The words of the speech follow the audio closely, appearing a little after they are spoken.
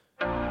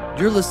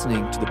You're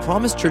listening to the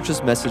Promise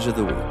Church's Message of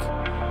the Week.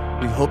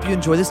 We hope you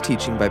enjoy this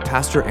teaching by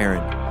Pastor Aaron.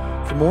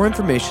 For more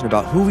information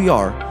about who we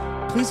are,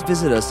 please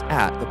visit us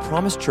at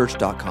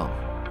thepromisechurch.com.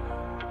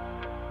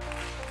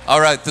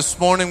 All right, this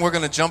morning we're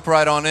going to jump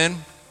right on in.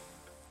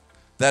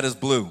 That is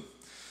blue.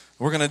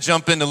 We're going to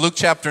jump into Luke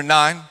chapter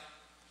 9.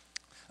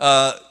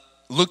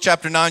 Luke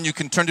chapter 9, you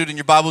can turn to it in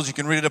your Bibles, you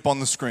can read it up on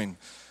the screen.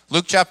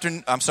 Luke chapter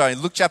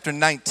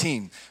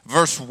 19,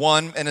 verse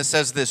 1, and it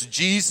says this: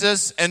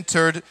 Jesus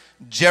entered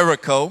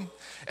Jericho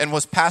and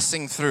was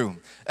passing through.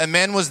 A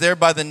man was there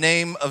by the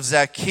name of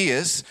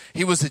Zacchaeus.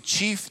 He was a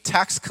chief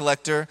tax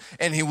collector,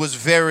 and he was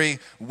very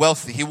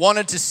wealthy. He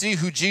wanted to see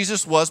who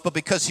Jesus was, but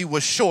because he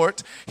was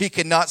short, he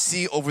could not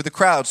see over the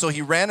crowd. So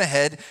he ran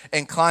ahead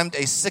and climbed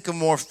a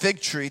sycamore fig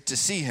tree to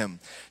see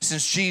him,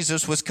 since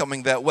Jesus was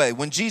coming that way.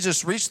 When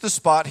Jesus reached the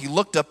spot, he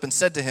looked up and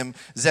said to him,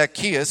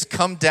 "Zacchaeus,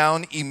 come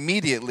down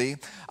immediately.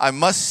 I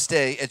must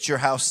stay at your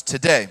house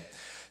today."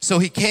 So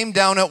he came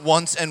down at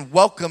once and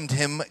welcomed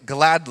him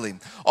gladly.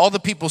 All the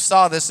people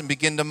saw this and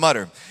began to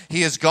mutter,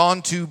 "He has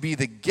gone to be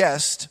the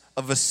guest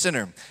of a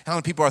sinner." How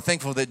many people are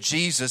thankful that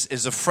Jesus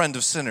is a friend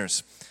of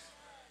sinners?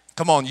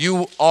 Come on,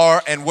 you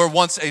are and were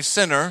once a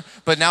sinner,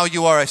 but now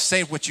you are a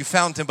saint, which you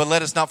found him. But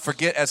let us not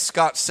forget, as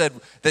Scott said,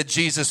 that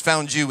Jesus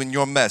found you in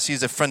your mess.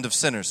 He's a friend of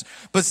sinners.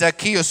 But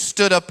Zacchaeus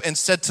stood up and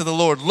said to the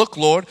Lord, "Look,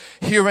 Lord,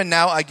 here and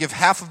now I give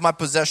half of my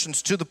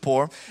possessions to the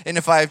poor, and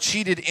if I have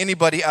cheated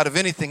anybody out of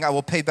anything, I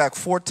will pay back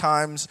 4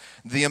 times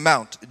the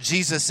amount."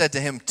 Jesus said to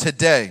him,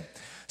 "Today,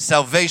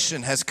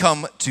 salvation has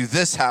come to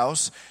this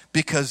house,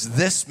 because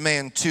this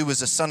man too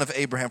is a son of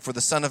Abraham, for the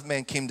Son of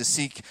Man came to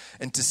seek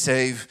and to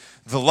save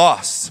the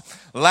lost."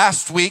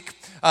 Last week,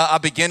 I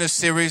began a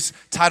series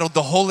titled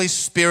The Holy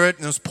Spirit,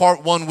 and it was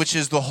part 1, which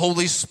is the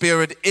Holy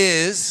Spirit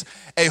is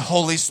a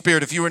Holy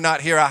Spirit. If you were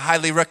not here, I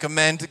highly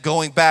recommend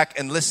going back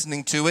and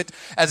listening to it,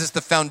 as it's the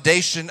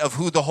foundation of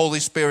who the Holy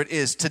Spirit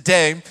is.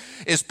 Today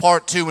is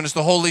part 2, and it's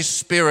the Holy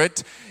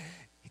Spirit.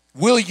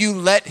 Will you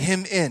let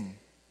him in?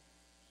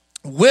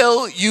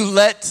 Will you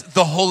let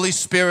the Holy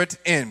Spirit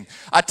in?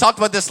 I talked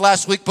about this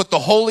last week, but the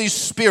Holy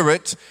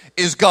Spirit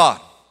is God.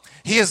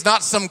 He is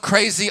not some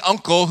crazy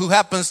uncle who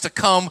happens to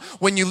come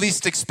when you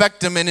least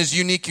expect him and is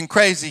unique and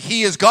crazy.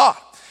 He is God.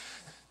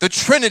 The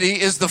Trinity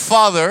is the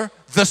Father,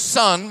 the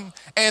Son,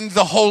 and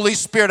the Holy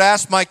Spirit. I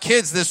asked my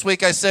kids this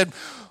week, I said,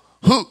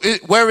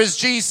 where is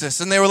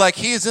Jesus? And they were like,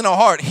 "He is in our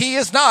heart." He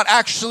is not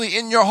actually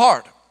in your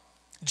heart.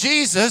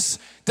 Jesus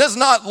does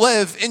not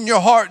live in your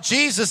heart.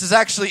 Jesus is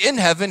actually in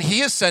heaven.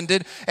 He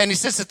ascended and he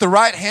sits at the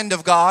right hand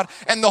of God.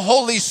 And the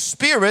Holy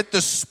Spirit,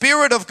 the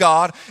Spirit of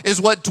God,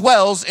 is what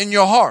dwells in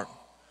your heart.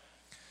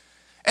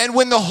 And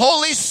when the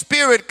Holy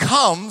Spirit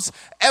comes,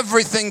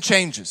 everything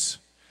changes.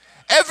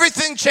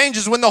 Everything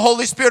changes when the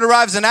Holy Spirit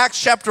arrives. In Acts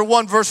chapter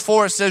 1, verse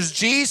 4, it says,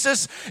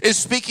 Jesus is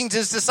speaking to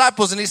his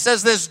disciples and he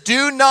says this: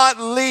 "Do not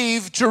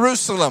leave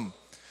Jerusalem.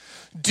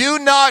 Do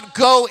not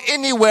go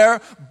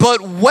anywhere,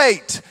 but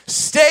wait.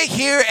 Stay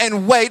here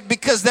and wait,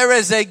 because there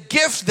is a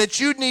gift that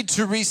you need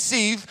to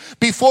receive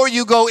before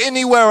you go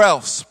anywhere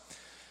else."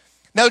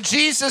 Now,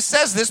 Jesus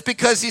says this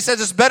because he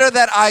says it's better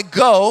that I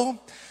go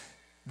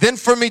than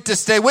for me to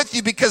stay with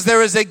you, because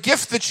there is a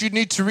gift that you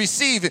need to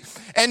receive.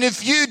 And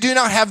if you do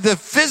not have the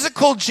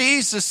physical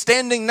Jesus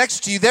standing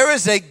next to you, there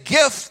is a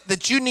gift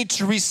that you need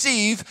to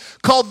receive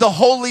called the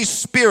Holy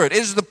Spirit. It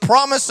is the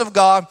promise of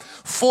God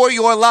for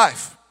your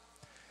life.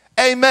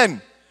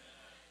 Amen.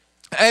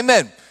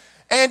 Amen.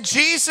 And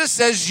Jesus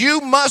says you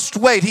must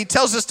wait. He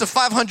tells us to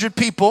 500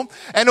 people,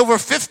 and over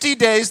 50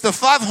 days, the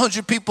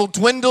 500 people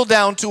dwindle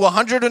down to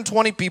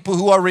 120 people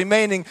who are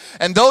remaining.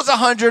 And those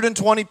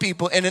 120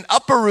 people in an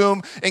upper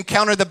room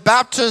encounter the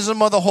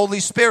baptism of the Holy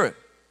Spirit.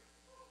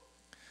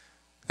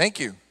 Thank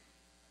you.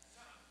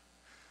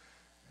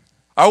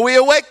 Are we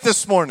awake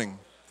this morning?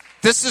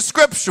 This is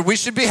Scripture. We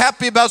should be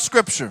happy about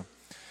Scripture.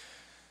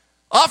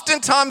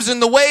 Oftentimes in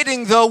the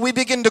waiting, though, we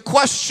begin to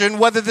question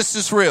whether this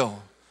is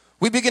real.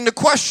 We begin to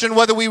question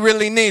whether we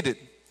really need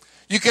it.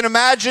 You can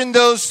imagine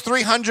those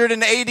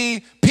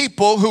 380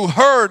 people who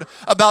heard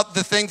about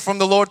the thing from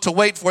the Lord to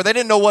wait for. They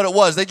didn't know what it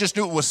was. They just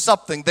knew it was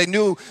something. They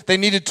knew they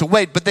needed to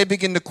wait, but they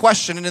begin to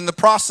question. And in the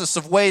process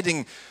of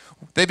waiting,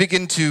 they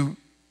begin to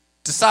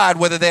decide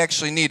whether they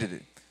actually needed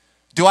it.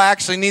 Do I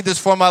actually need this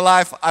for my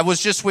life? I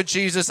was just with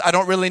Jesus. I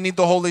don't really need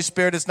the Holy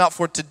Spirit. It's not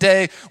for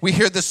today. We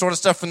hear this sort of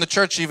stuff from the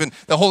church even.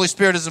 The Holy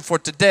Spirit isn't for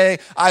today.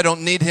 I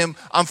don't need him.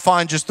 I'm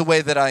fine just the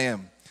way that I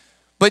am.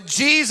 But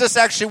Jesus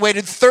actually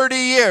waited 30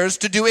 years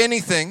to do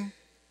anything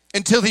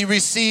until he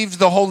received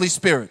the Holy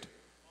Spirit.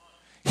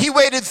 He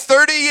waited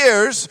 30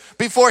 years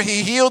before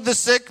he healed the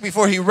sick,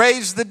 before he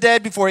raised the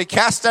dead, before he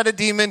cast out a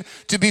demon,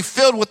 to be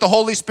filled with the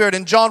Holy Spirit.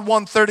 In John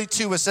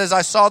 1:32, it says,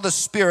 "I saw the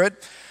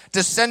Spirit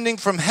descending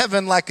from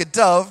heaven like a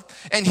dove,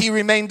 and he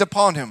remained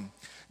upon him."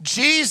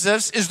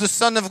 Jesus is the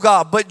Son of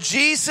God, but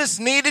Jesus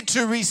needed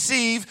to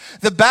receive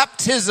the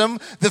baptism,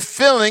 the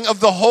filling of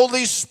the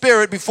Holy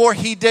Spirit before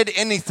he did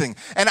anything.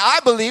 And I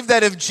believe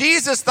that if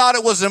Jesus thought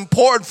it was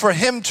important for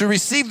him to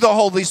receive the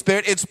Holy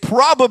Spirit, it's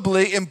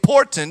probably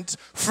important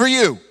for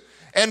you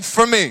and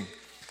for me.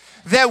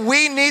 that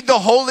we need the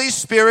Holy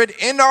Spirit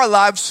in our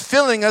lives,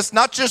 filling us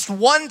not just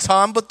one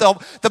time, but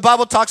the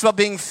Bible talks about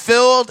being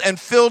filled and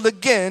filled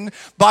again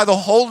by the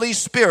Holy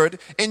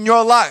Spirit in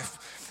your life.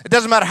 It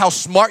doesn't matter how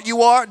smart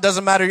you are. It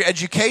doesn't matter your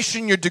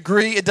education, your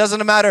degree. It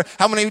doesn't matter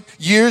how many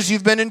years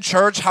you've been in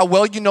church, how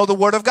well you know the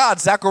Word of God.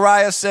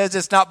 Zechariah says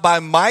it's not by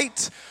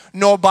might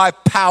nor by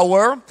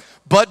power,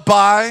 but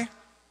by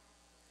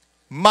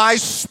my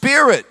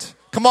Spirit.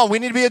 Come on, we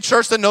need to be a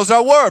church that knows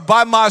our Word.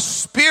 By my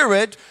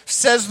Spirit,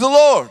 says the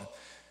Lord.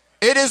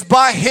 It is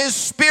by His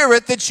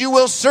Spirit that you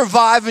will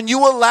survive and you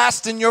will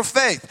last in your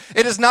faith.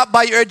 It is not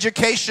by your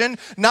education,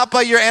 not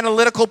by your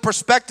analytical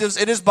perspectives.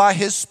 It is by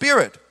His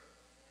Spirit.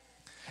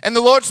 And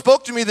the Lord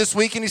spoke to me this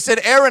week and He said,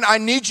 Aaron, I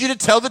need you to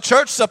tell the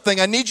church something.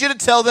 I need you to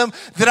tell them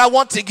that I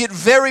want to get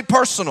very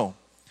personal.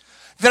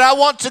 That I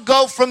want to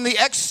go from the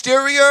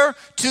exterior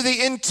to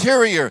the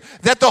interior.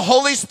 That the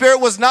Holy Spirit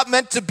was not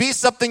meant to be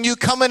something you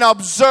come and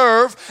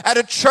observe at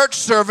a church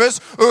service,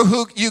 or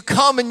who you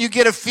come and you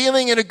get a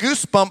feeling and a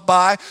goosebump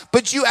by,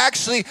 but you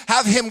actually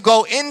have Him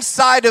go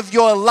inside of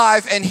your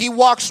life and He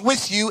walks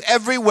with you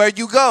everywhere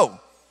you go.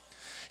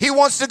 He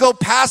wants to go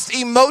past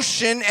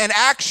emotion and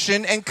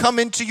action and come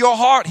into your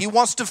heart. He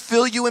wants to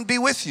fill you and be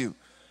with you.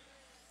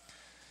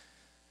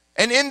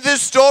 And in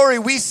this story,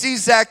 we see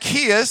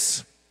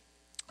Zacchaeus,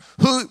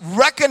 who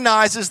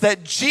recognizes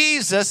that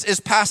Jesus is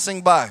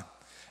passing by.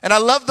 And I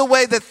love the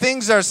way that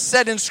things are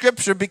said in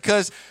Scripture,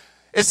 because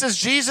it says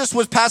Jesus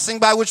was passing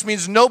by, which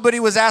means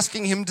nobody was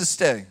asking Him to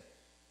stay.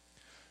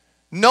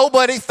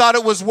 Nobody thought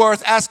it was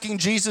worth asking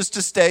Jesus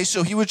to stay,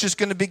 so He was just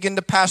going to begin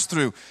to pass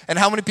through. And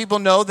how many people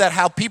know that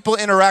how people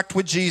interact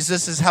with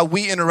Jesus is how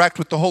we interact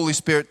with the Holy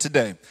Spirit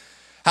today?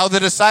 How the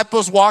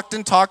disciples walked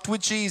and talked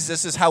with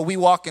Jesus is how we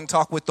walk and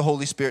talk with the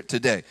Holy Spirit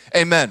today.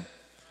 Amen.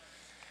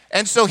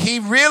 And so He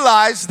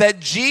realized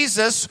that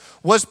Jesus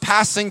was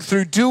passing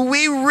through. Do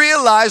we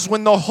realize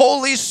when the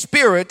Holy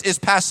Spirit is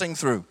passing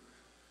through?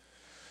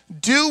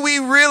 Do we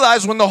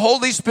realize when the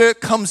Holy Spirit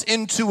comes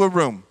into a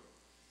room?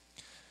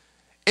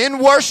 In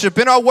worship,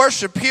 in our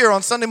worship here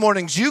on Sunday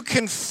mornings, you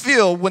can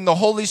feel when the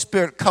Holy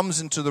Spirit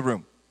comes into the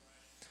room.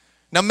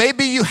 Now,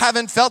 maybe you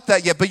haven't felt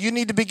that yet, but you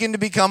need to begin to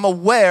become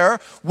aware.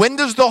 When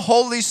does the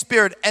Holy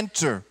Spirit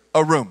enter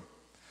a room?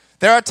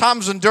 There are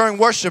times when during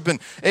worship, and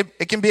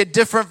it can be at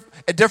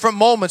different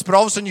moments, but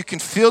all of a sudden you can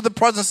feel the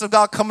presence of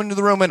God come into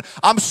the room, and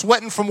I'm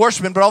sweating from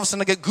worshiping, but all of a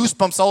sudden I get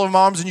goosebumps all over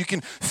my arms, and you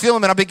can feel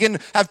them, and I begin to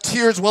have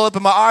tears well up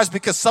in my eyes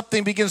because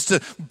something begins to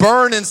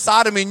burn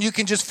inside of me, and you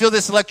can just feel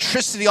this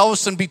electricity all of a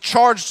sudden be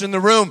charged in the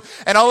room,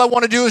 and all I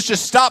want to do is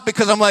just stop,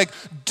 because I'm like,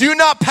 do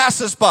not pass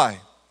us by.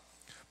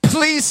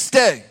 Please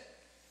stay.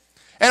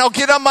 And I'll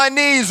get on my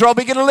knees, or I'll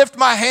begin to lift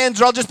my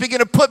hands, or I'll just begin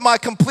to put my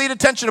complete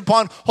attention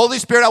upon, Holy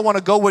Spirit, I want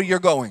to go where you're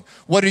going.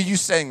 What are you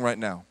saying right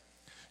now?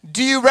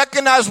 Do you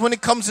recognize when He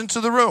comes into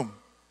the room?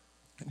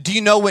 Do you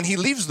know when He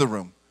leaves the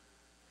room?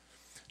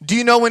 Do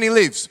you know when He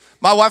leaves?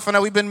 My wife and I,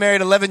 we've been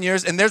married 11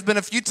 years, and there's been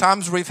a few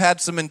times where we've had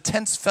some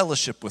intense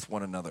fellowship with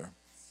one another.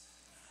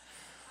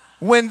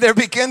 When there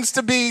begins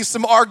to be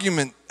some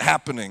argument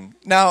happening.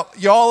 Now,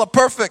 y'all are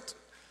perfect,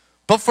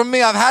 but for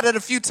me, I've had it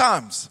a few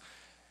times.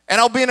 And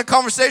I'll be in a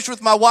conversation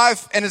with my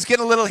wife, and it's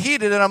getting a little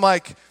heated, and I'm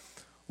like,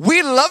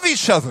 we love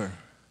each other.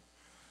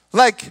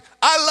 Like,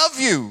 I love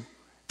you.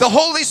 The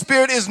Holy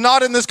Spirit is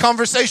not in this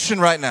conversation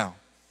right now.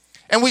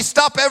 And we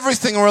stop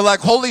everything, and we're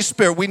like, Holy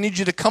Spirit, we need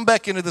you to come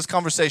back into this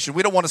conversation.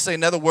 We don't want to say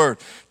another word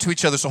to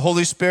each other. So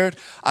Holy Spirit,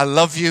 I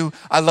love you.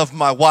 I love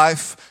my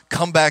wife.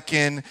 Come back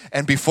in.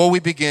 And before we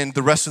begin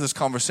the rest of this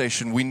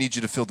conversation, we need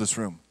you to fill this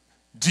room.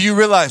 Do you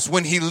realize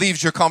when He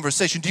leaves your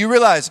conversation? Do you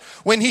realize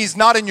when He's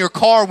not in your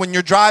car when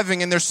you're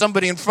driving and there's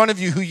somebody in front of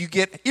you who you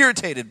get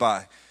irritated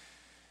by?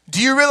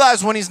 Do you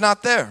realize when He's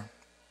not there?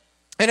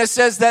 And it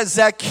says that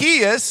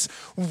Zacchaeus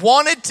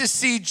wanted to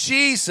see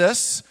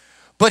Jesus,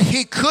 but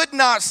he could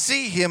not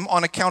see Him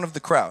on account of the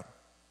crowd.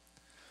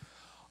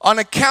 On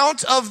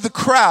account of the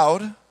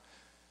crowd,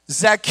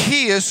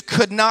 Zacchaeus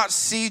could not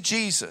see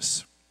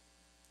Jesus.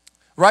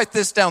 Write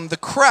this down. The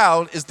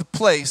crowd is the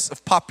place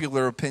of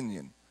popular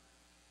opinion.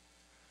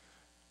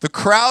 The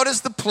crowd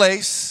is the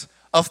place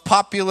of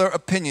popular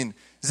opinion.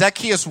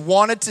 Zacchaeus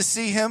wanted to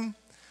see Him,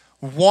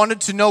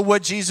 wanted to know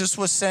what Jesus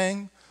was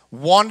saying,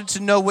 wanted to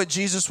know what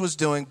Jesus was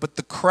doing, but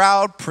the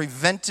crowd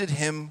prevented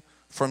him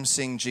from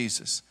seeing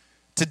Jesus.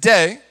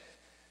 Today,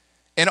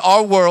 in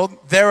our world,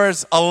 there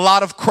is a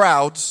lot of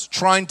crowds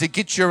trying to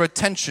get your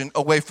attention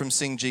away from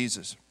seeing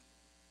Jesus.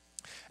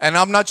 And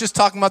I'm not just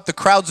talking about the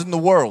crowds in the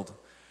world.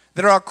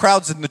 There are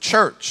crowds in the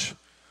church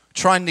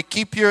trying to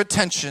keep your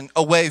attention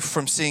away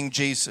from seeing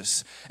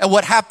Jesus. And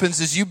what happens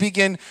is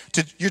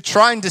you're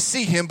trying to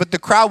see Him, but the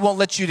crowd won't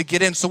let you to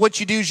get in. So what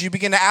you do is you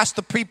begin to ask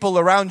the people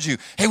around you,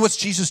 hey, what's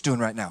Jesus doing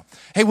right now?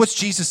 Hey, what's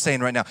Jesus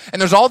saying right now?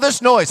 And there's all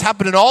this noise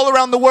happening all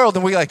around the world,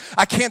 and we're like,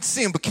 I can't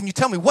see Him, but can you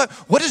tell me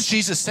what is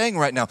Jesus saying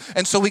right now?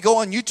 And so we go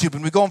on YouTube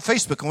and we go on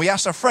Facebook and we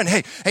ask our friend,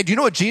 hey, do you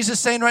know what Jesus is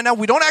saying right now?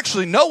 We don't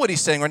actually know what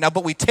He's saying right now,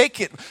 but we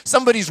take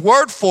somebody's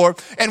word for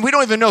it, and we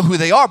don't even know who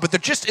they are, but they're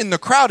just in the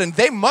crowd, and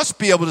they must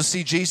be able to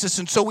see Jesus.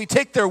 And so we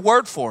take their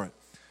word for it.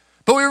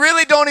 But we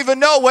really don't even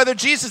know whether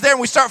Jesus is there,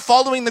 and we start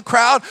following the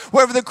crowd,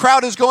 wherever the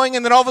crowd is going,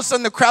 and then all of a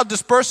sudden the crowd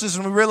disperses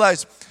and we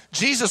realize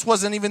Jesus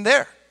wasn't even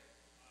there.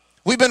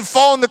 We've been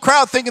following the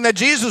crowd thinking that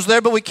Jesus was there,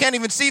 but we can't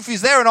even see if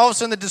he's there, and all of a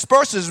sudden it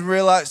disperses and we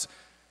realize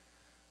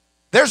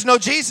there's no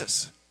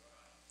Jesus.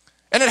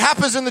 And it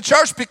happens in the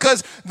church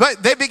because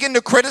they begin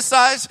to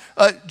criticize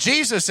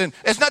Jesus. And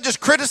it's not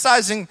just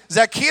criticizing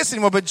Zacchaeus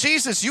anymore, but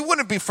Jesus, you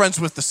wouldn't be friends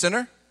with the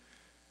sinner.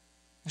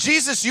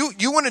 Jesus,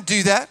 you wouldn't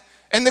do that.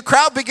 And the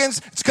crowd begins,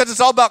 it's because it's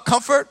all about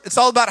comfort. It's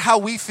all about how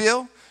we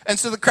feel. And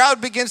so the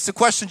crowd begins to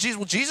question Jesus.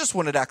 Well, Jesus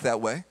wouldn't act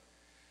that way.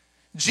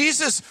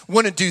 Jesus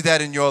wouldn't do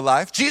that in your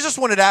life. Jesus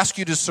wouldn't ask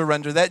you to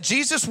surrender that.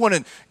 Jesus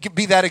wouldn't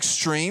be that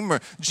extreme.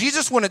 Or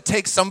Jesus wouldn't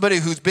take somebody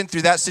who's been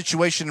through that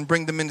situation and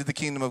bring them into the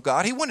kingdom of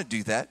God. He wouldn't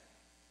do that.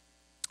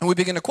 And we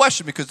begin to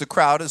question because the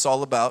crowd is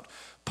all about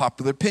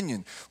popular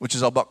opinion, which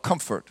is all about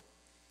comfort.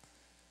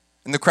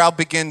 And the crowd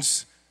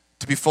begins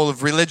to be full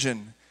of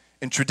religion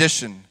and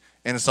tradition,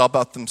 and it's all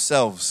about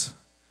themselves.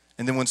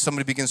 And then when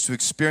somebody begins to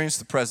experience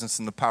the presence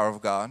and the power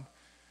of God,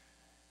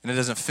 and it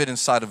doesn't fit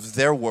inside of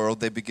their world,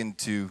 they begin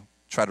to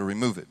try to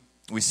remove it.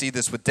 We see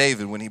this with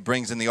David when he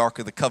brings in the Ark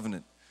of the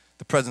Covenant,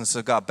 the presence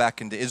of God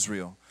back into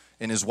Israel.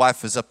 And his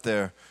wife is up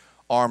there,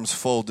 arms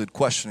folded,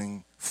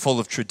 questioning, full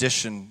of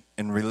tradition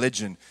and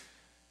religion.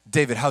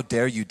 David, how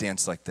dare you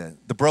dance like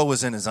that? The bro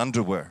was in his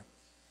underwear.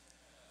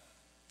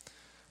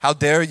 How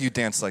dare you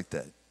dance like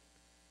that?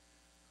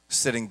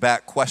 Sitting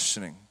back,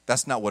 questioning.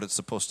 That's not what it's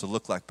supposed to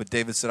look like. But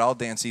David said, I'll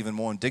dance even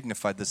more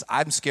undignified.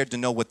 I'm scared to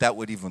know what that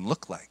would even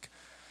look like.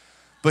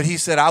 But he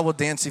said, I will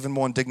dance even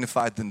more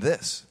undignified than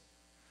this.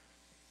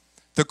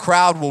 The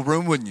crowd will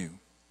ruin you.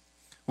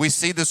 We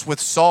see this with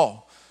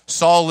Saul.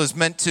 Saul is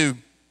meant to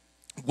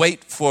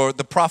wait for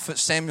the prophet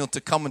Samuel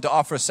to come and to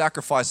offer a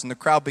sacrifice, and the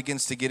crowd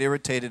begins to get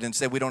irritated and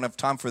say, we don't have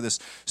time for this.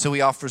 So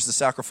he offers the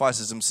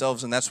sacrifices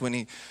himself, and that's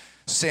when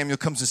Samuel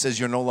comes and says,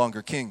 you're no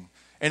longer king.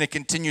 And it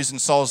continues in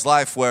Saul's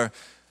life where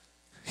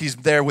he's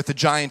there with the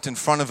giant in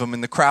front of him,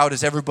 and the crowd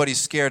is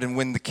everybody's scared, and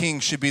when the king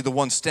should be the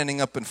one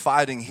standing up and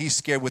fighting, he's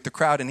scared with the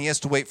crowd, and he has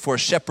to wait for a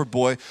shepherd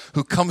boy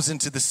who comes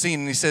into the scene,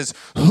 and he says,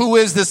 who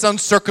is this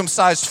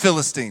uncircumcised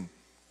Philistine?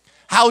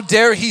 How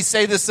dare he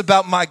say this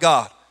about my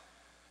God?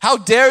 How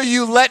dare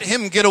you let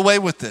him get away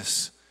with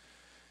this?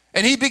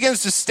 And he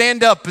begins to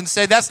stand up and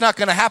say, that's not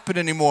going to happen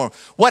anymore.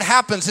 What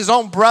happens? His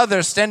own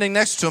brother standing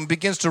next to him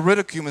begins to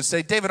ridicule him and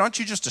say, David, aren't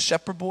you just a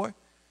shepherd boy?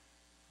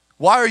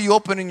 Why are you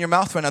opening your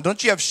mouth right now?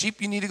 Don't you have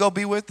sheep you need to go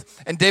be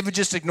with? And David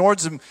just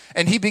ignores him,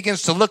 and he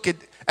begins to look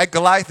at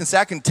Goliath and say,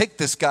 I can take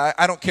this guy.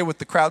 I don't care what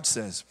the crowd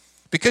says.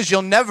 Because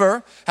you'll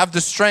never have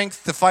the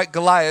strength to fight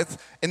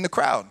Goliath in the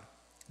crowd.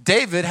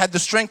 David had the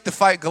strength to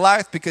fight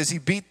Goliath because he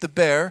beat the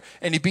bear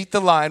and he beat the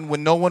lion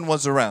when no one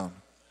was around.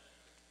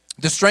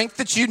 The strength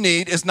that you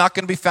need is not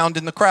going to be found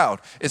in the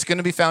crowd. It's going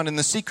to be found in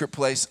the secret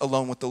place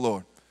alone with the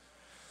Lord.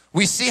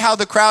 We see how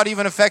the crowd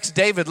even affects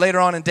David later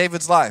on in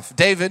David's life.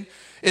 David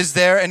is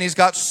there and he's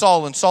got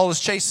Saul, and Saul is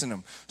chasing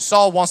him.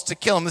 Saul wants to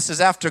kill him. This is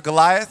after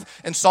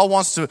Goliath, and Saul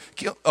wants to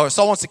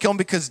kill him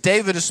because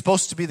David is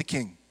supposed to be the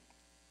king.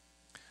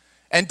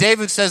 And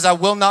David says, I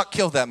will not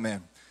kill that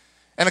man.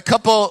 And a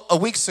couple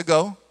of weeks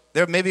ago,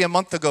 maybe a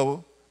month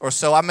ago or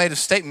so, I made a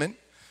statement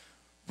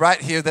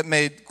right here that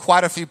made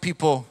quite a few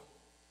people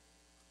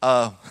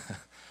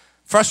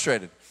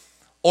frustrated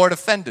or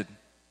offended.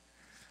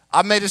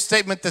 I made a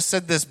statement that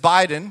said this: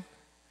 Biden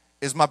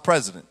is my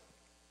president.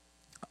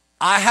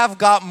 I have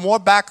got more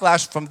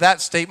backlash from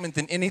that statement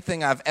than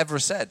anything I've ever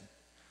said.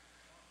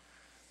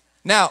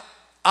 Now,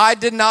 I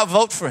did not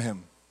vote for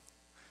him.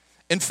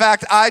 In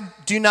fact, I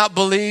do not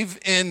believe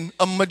in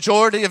a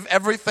majority of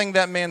everything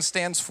that man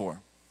stands for.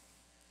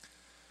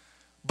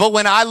 But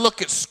when I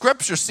look at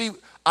scripture, see,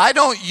 I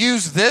don't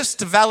use this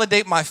to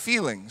validate my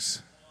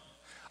feelings.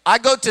 I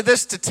go to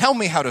this to tell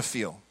me how to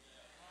feel.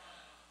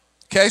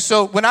 Okay,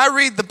 so when I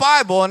read the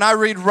Bible and I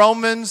read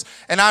Romans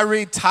and I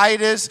read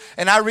Titus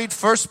and I read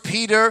 1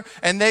 Peter,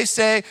 and they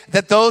say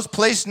that those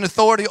placed in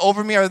authority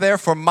over me are there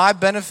for my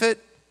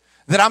benefit,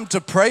 that I'm to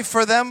pray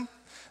for them,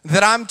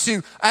 that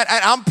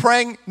I'm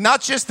praying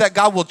not just that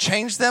God will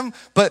change them,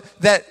 but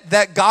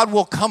that God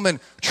will come and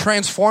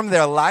transform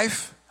their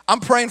life. I'm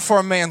praying for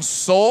a man's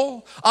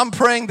soul. I'm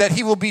praying that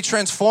he will be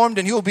transformed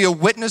and he will be a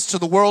witness to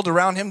the world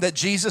around him that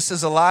Jesus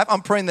is alive.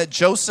 I'm praying that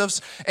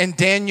Joseph's and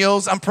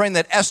Daniel's, I'm praying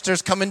that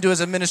Esther's come into his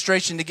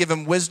administration to give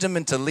him wisdom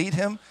and to lead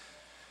him.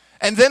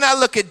 And then I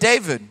look at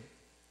David.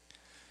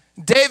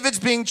 David's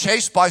being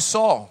chased by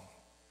Saul.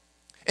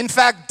 In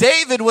fact,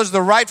 David was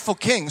the rightful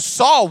king.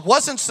 Saul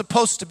wasn't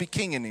supposed to be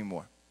king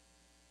anymore.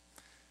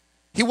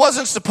 He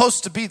wasn't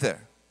supposed to be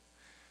there.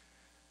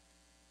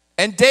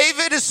 And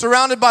David is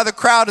surrounded by the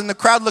crowd, and the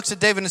crowd looks at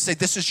David and say,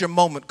 this is your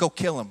moment, go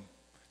kill him.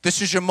 This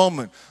is your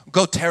moment,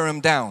 go tear him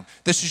down.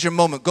 This is your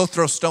moment, go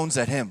throw stones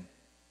at him.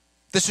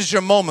 This is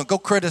your moment, go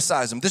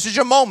criticize him. This is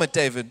your moment,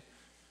 David.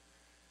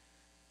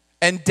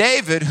 And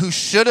David, who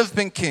should have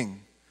been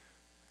king,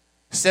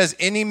 says,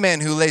 any man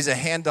who lays a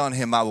hand on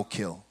him, I will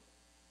kill.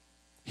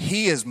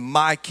 He is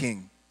my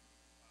king.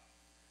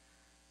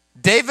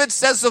 David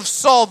says of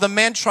Saul, the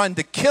man trying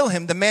to kill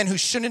him, the man who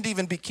shouldn't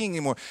even be king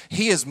anymore,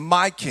 he is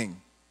my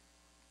king.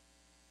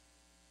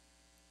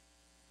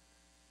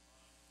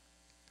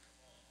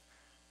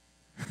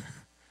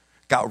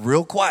 Got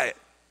real quiet.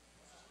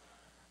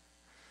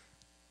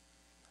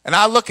 And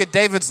I look at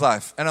David's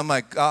life and I'm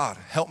like, God,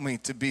 help me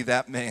to be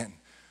that man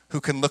who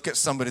can look at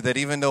somebody that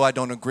even though I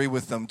don't agree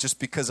with them, just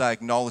because I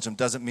acknowledge them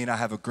doesn't mean I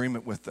have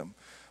agreement with them.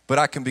 But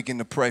I can begin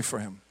to pray for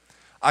him.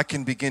 I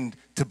can begin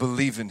to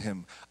believe in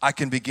him. I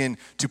can begin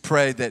to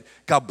pray that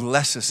God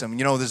blesses him.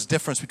 You know, there's a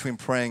difference between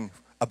praying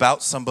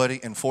about somebody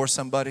and for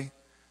somebody.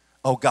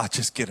 Oh, God,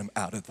 just get him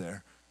out of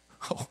there.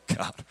 Oh,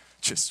 God,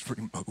 just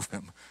remove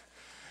him.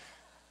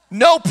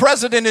 No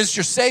president is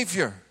your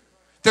savior.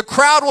 The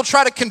crowd will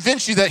try to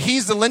convince you that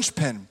he's the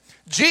linchpin.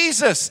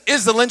 Jesus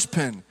is the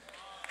linchpin.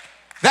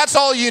 That's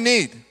all you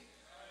need.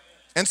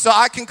 And so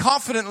I can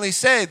confidently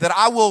say that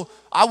I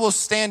will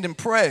stand and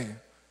pray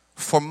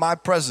for my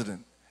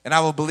president. And I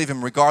will believe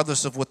him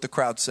regardless of what the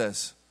crowd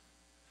says.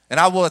 And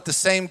I will at the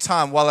same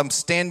time, while I'm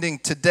standing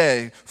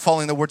today,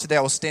 following the word today,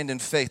 I will stand in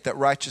faith that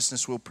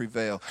righteousness will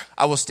prevail.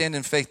 I will stand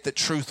in faith that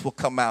truth will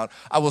come out.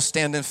 I will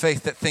stand in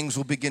faith that things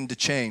will begin to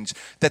change,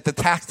 that the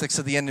tactics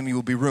of the enemy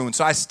will be ruined.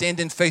 So I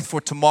stand in faith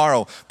for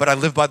tomorrow, but I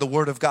live by the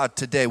word of God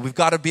today. We've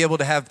got to be able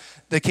to have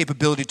the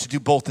capability to do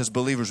both as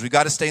believers. We've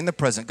got to stay in the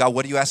present. God,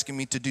 what are you asking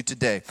me to do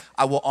today?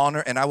 I will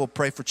honor and I will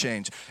pray for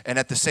change. And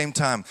at the same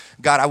time,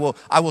 God,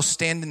 I will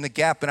stand in the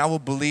gap and I will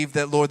believe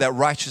that, Lord, that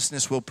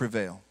righteousness will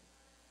prevail.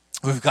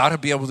 We've got to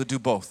be able to do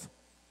both.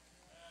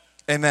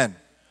 Amen.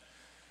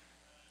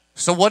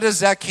 So what does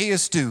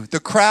Zacchaeus do? The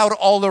crowd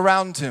all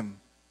around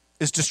him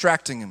is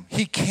distracting him.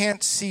 He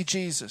can't see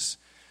Jesus.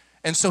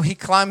 And so he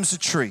climbs a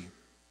tree.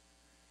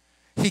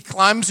 He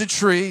climbs a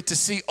tree to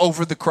see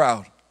over the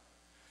crowd.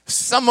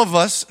 Some of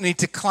us need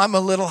to climb a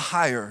little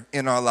higher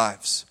in our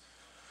lives.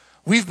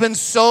 We've been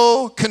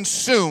so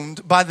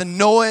consumed by the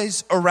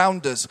noise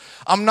around us.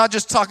 I'm not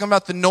just talking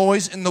about the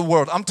noise in the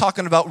world. I'm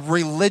talking about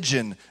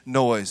religion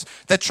noise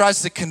that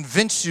tries to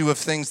convince you of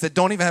things that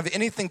don't even have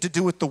anything to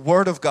do with the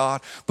Word of God,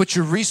 but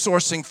you're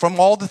resourcing from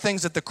all the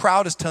things that the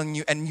crowd is telling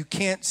you and you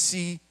can't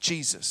see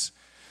Jesus.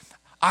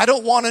 I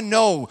don't want to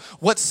know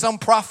what some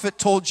prophet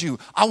told you.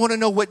 I want to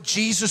know what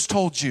Jesus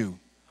told you.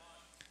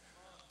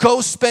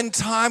 Go spend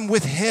time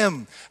with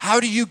him. How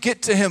do you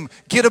get to him?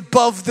 Get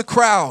above the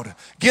crowd.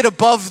 Get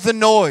above the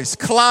noise.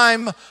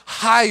 Climb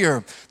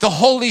higher. The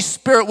Holy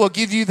Spirit will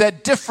give you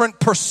that different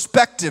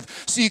perspective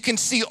so you can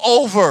see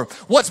over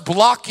what's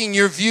blocking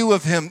your view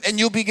of him and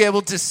you'll be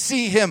able to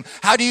see him.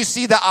 How do you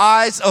see the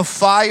eyes of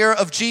fire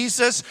of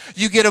Jesus?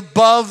 You get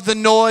above the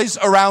noise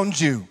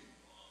around you.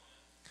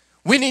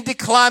 We need to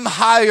climb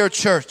higher,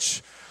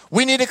 church.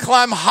 We need to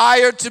climb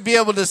higher to be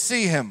able to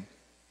see him.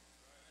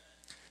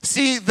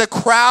 See, the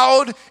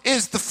crowd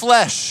is the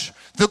flesh.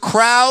 The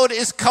crowd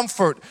is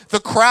comfort.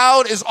 The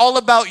crowd is all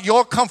about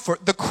your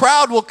comfort. The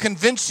crowd will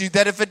convince you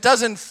that if it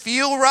doesn't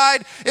feel right,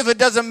 if it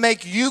doesn't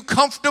make you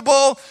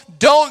comfortable,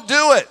 don't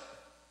do it.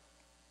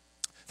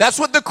 That's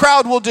what the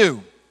crowd will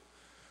do.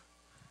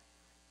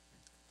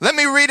 Let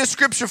me read a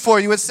scripture for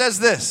you. It says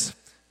this.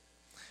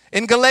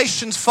 In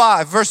Galatians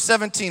 5, verse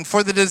 17,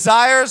 for the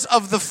desires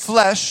of the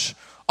flesh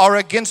are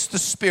against the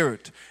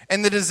spirit,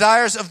 and the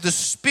desires of the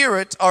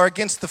spirit are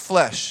against the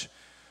flesh.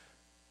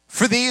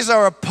 For these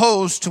are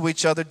opposed to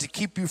each other to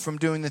keep you from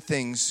doing the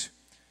things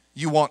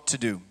you want to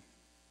do.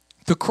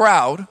 The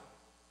crowd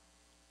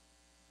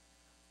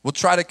will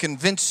try to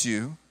convince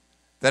you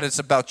that it's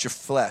about your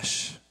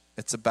flesh.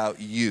 It's about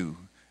you.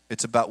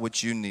 It's about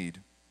what you need.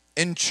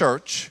 In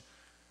church,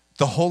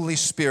 the Holy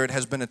Spirit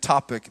has been a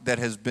topic that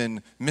has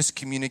been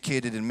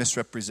miscommunicated and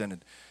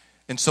misrepresented.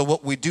 And so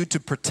what we do to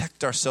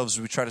protect ourselves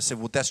is we try to say,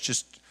 well, it's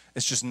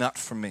just not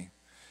for me.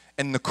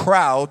 And the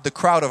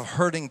crowd of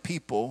hurting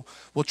people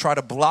will try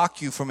to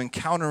block you from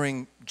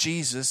encountering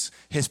Jesus,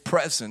 his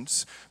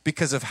presence,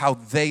 because of how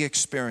they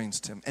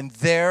experienced him. And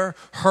their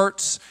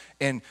hurts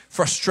and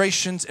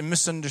frustrations and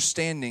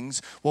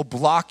misunderstandings will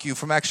block you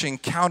from actually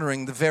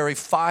encountering the very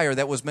fire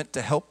that was meant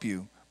to help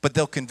you. But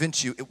they'll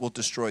convince you it will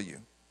destroy you.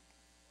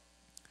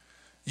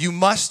 You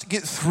must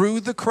get through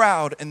the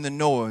crowd and the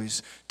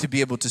noise to be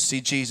able to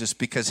see Jesus,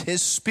 because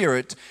his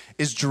spirit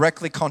is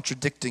directly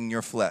contradicting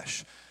your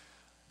flesh.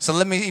 So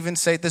let me even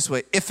say it this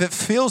way. If it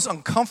feels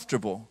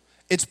uncomfortable,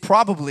 it's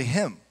probably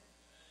him.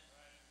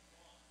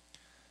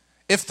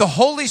 If the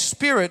Holy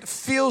Spirit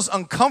feels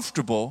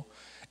uncomfortable,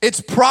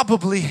 it's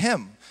probably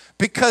him,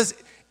 because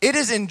it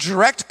is in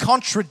direct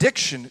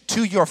contradiction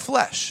to your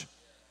flesh.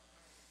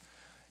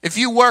 If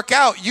you work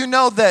out, you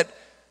know that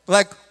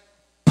like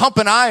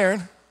pumping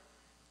iron,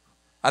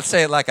 I'd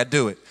say it like I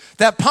do it.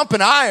 That pumping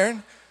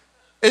iron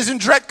is in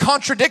direct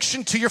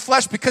contradiction to your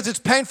flesh because it's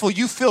painful.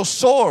 You feel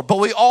sore, but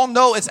we all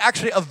know it's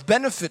actually of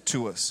benefit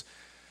to us.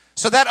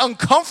 So that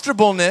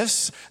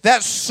uncomfortableness,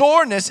 that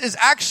soreness is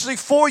actually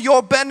for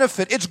your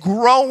benefit. It's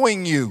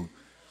growing you.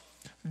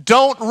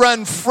 Don't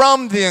run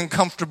from the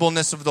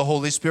uncomfortableness of the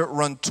Holy Spirit.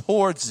 Run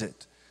towards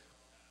it.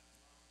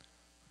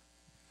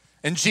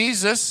 And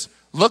Jesus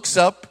looks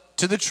up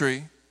to the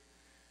tree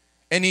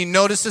and he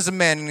notices a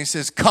man and he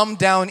says, come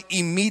down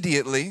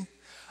immediately.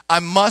 I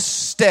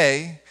must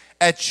stay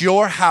at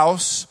your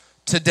house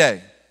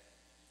today.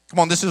 Come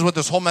on, this is what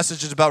this whole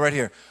message is about right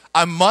here.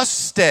 I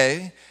must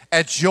stay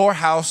at your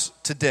house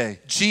today.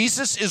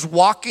 Jesus is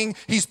walking,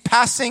 he's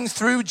passing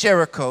through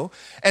Jericho,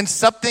 and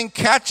something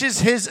catches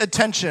his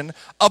attention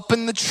up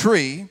in the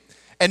tree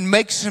and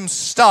makes him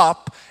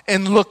stop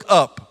and look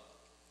up.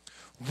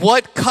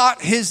 What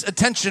caught his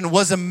attention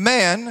was a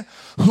man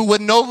who would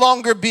no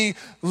longer be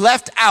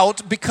left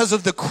out because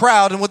of the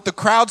crowd and what the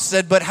crowd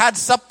said, but had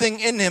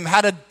something in him,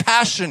 had a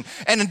passion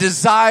and a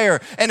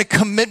desire and a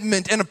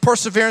commitment and a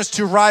perseverance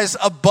to rise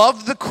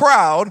above the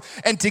crowd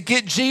and to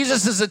get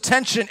Jesus'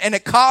 attention, and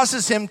it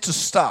causes him to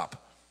stop.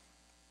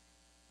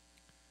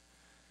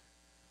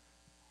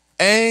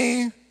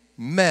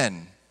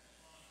 Amen.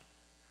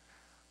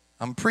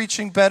 I'm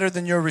preaching better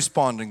than you're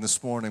responding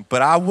this morning,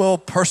 but I will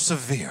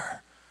persevere.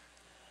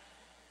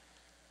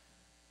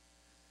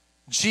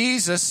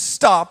 Jesus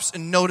stops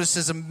and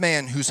notices a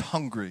man who's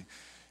hungry.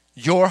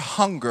 Your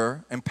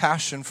hunger and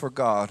passion for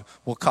God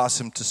will cause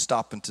him to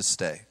stop and to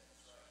stay.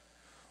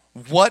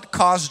 What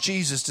caused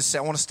Jesus to say,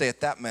 I want to stay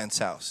at that man's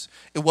house?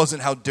 It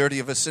wasn't how dirty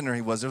of a sinner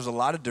he was. There was a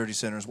lot of dirty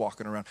sinners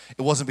walking around.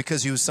 It wasn't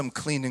because he was some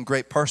clean and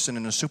great person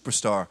and a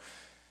superstar.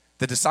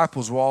 The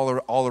disciples were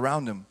all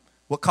around him.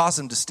 What caused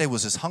him to stay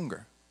was his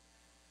hunger.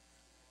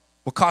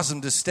 What caused him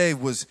to stay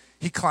was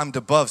he climbed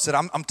above, said,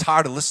 I'm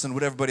tired of listening to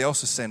what everybody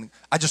else is saying.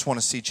 I just want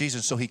to see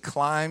Jesus. So he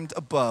climbed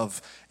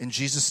above, and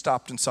Jesus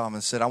stopped and saw him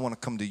and said, I want to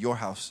come to your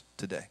house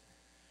today.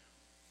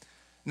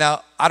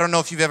 Now, I don't know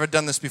if you've ever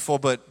done this before,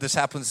 but this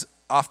happens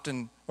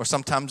often or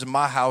sometimes in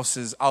my house.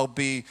 Is I'll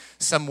be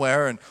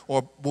somewhere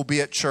or we'll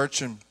be at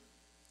church and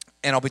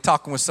I'll be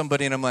talking with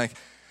somebody and I'm like,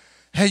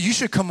 hey, you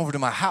should come over to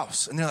my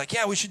house. And they're like,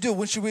 yeah, we should do it.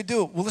 When should we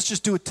do it? Well, let's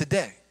just do it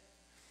today.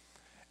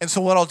 And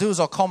so what I'll do is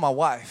I'll call my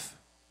wife.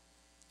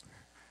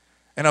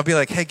 And I'll be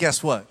like, hey,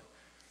 guess what?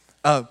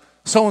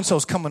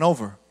 So-and-so's coming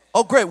over.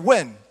 Oh, great.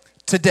 When?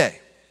 Today.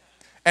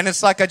 And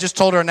it's like I just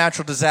told her a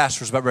natural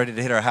disaster is about ready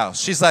to hit our house.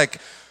 She's like,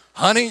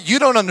 honey, you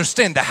don't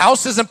understand. The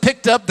house isn't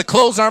picked up. The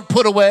clothes aren't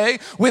put away.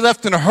 We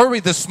left in a hurry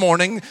this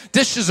morning.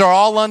 Dishes are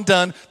all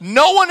undone.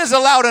 No one is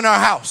allowed in our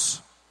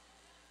house.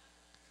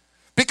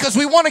 Because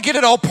we want to get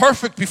it all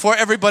perfect before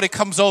everybody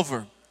comes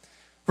over.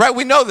 Right?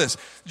 We know this.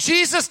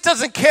 Jesus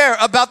doesn't care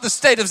about the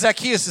state of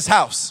Zacchaeus'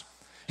 house.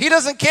 He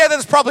doesn't care that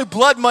there's probably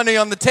blood money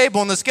on the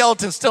table and the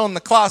skeleton's still in the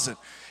closet.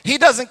 He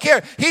doesn't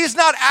care. He's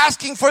not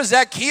asking for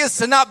Zacchaeus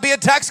to not be a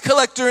tax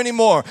collector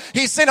anymore.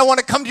 He's saying, I want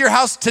to come to your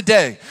house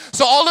today.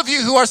 So all of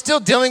you who are still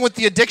dealing with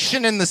the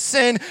addiction and the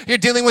sin, you're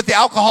dealing with the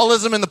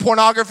alcoholism and the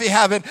pornography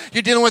habit,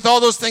 you're dealing with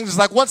all those things. It's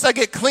like, once I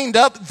get cleaned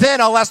up,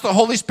 then I'll ask the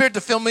Holy Spirit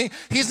to fill me.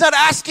 He's not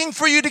asking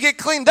for you to get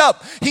cleaned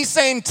up. He's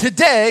saying,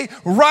 today,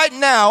 right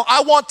now,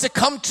 I want to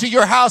come to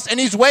your house, and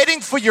he's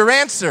waiting for your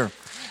answer.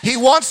 He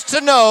wants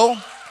to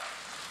know,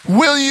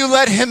 will you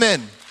let him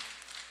in?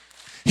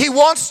 He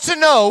wants to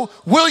know,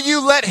 will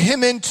you let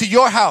him into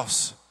your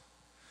house?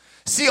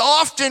 See,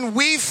 often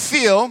we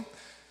feel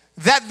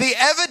that the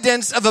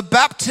evidence of a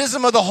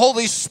baptism of the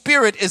Holy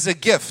Spirit is a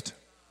gift.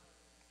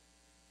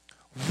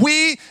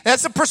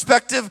 That's a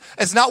perspective,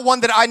 it's not one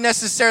that I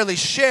necessarily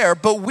share,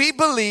 but we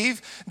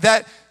believe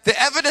that the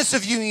evidence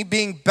of you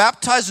being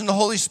baptized in the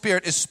Holy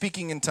Spirit is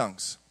speaking in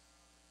tongues.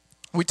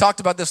 We talked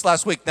about this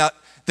last week. Now,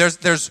 there's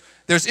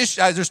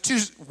two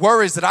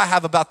worries that I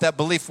have about that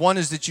belief. One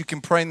is that you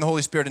can pray in the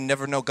Holy Spirit and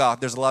never know God.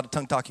 There's a lot of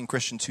tongue-talking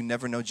Christians who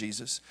never know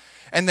Jesus.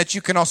 And that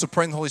you can also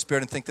pray in the Holy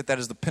Spirit and think that that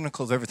is the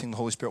pinnacle of everything the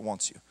Holy Spirit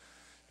wants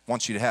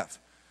you to have.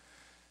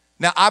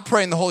 Now, I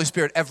pray in the Holy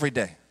Spirit every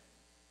day.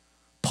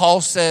 Paul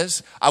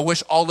says, I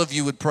wish all of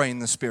you would pray in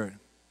the Spirit.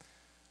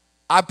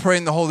 I pray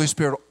in the Holy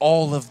Spirit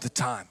all of the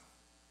time.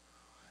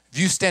 If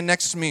you stand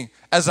next to me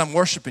as I'm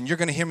worshiping, you're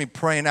going to hear me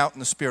praying out in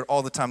the Spirit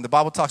all the time. The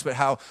Bible talks about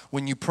how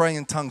when you pray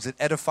in tongues, it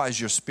edifies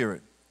your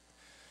spirit.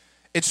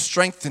 It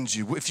strengthens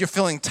you. If you're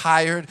feeling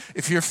tired,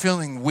 if you're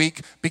feeling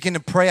weak, begin to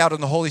pray out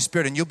in the Holy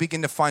Spirit and you'll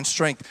begin to find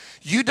strength.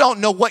 You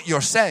don't know what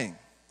you're saying.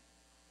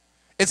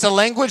 It's a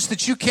language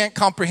that you can't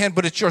comprehend,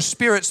 but it's your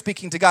spirit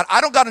speaking to God.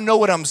 I don't got to know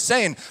what I'm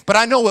saying, but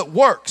I know it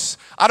works.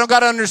 I don't got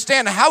to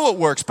understand how it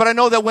works, but I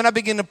know that when I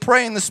begin to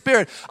pray in the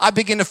Spirit, I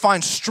begin to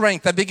find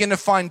strength. I begin to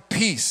find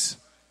peace.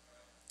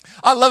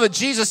 I love it.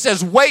 Jesus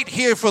says, wait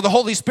here for the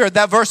Holy Spirit.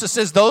 That verse that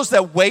says, those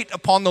that wait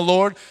upon the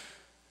Lord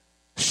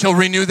shall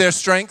renew their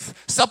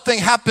strength. Something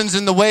happens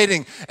in the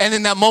waiting. And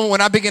in that moment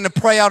when I begin to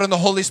pray out in the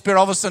Holy Spirit,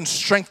 all of a sudden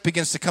strength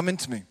begins to come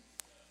into me.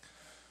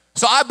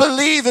 So I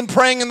believe in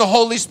praying in the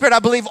Holy Spirit. I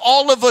believe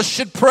all of us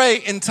should pray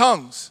in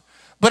tongues.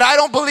 But I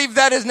don't believe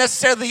that is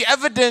necessarily the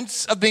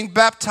evidence of being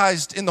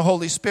baptized in the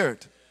Holy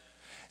Spirit.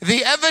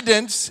 The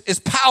evidence is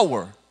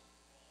power.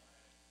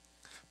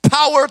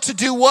 Power to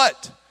do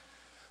what?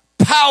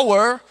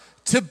 Power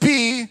to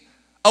be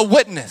a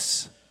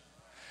witness.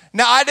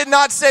 Now, I did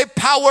not say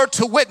power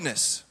to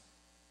witness.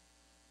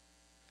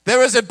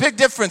 There is a big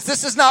difference.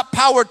 This is not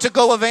power to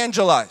go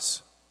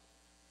evangelize.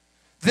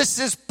 This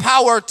is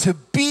power to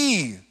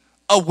be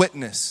a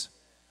witness.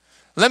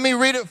 Let me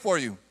read it for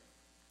you.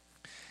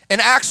 In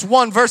Acts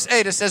 1 verse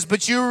 8 it says,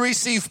 but you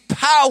receive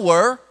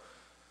power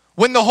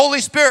when the Holy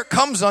Spirit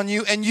comes on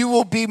you, and you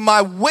will be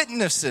my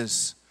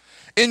witnesses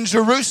in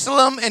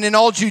Jerusalem and in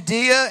all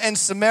Judea and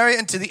Samaria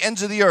and to the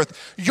ends of the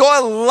earth.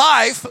 Your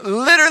life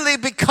literally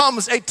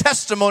becomes a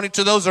testimony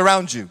to those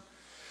around you.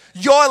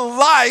 Your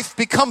life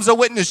becomes a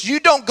witness.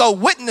 You don't go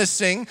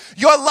witnessing.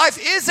 Your life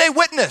is a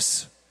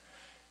witness.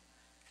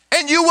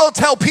 And you will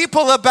tell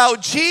people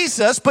about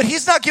Jesus, but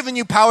he's not giving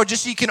you power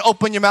just so you can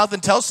open your mouth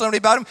and tell somebody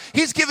about him.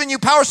 He's giving you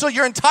power so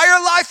your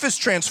entire life is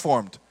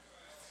transformed.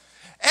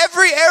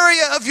 Every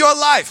area of your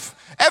life.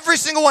 Every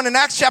single one. In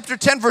Acts chapter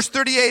 10 verse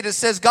 38 it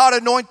says, God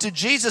anointed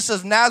Jesus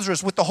of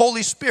Nazareth with the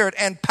Holy Spirit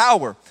and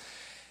power.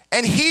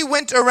 And he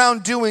went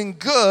around doing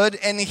good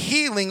and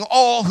healing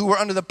all who were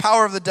under the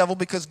power of the devil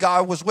because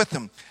God was with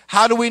him.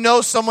 How do we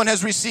know someone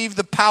has received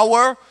the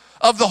power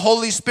of the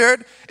Holy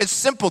Spirit? It's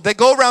simple. They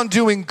go around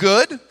doing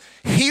good.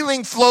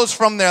 Healing flows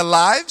from their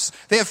lives.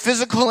 They have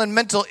physical and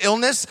mental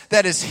illness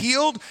that is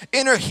healed.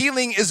 Inner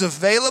healing is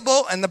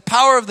available, and the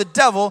power of the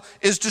devil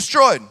is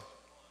destroyed.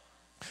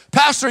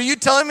 Pastor, are you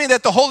telling me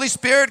that the Holy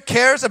Spirit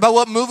cares about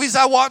what movies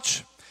I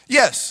watch?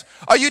 Yes.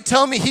 Are you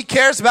telling me he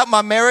cares about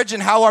my marriage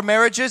and how our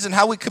marriage is and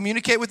how we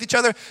communicate with each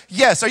other?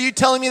 Yes. Are you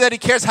telling me that he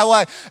cares how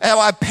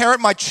I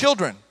parent my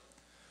children?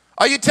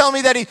 Are you telling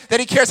me that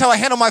he cares how I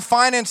handle my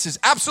finances?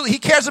 Absolutely. He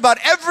cares about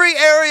every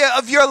area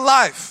of your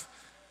life.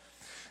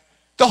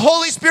 The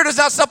Holy Spirit is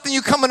not something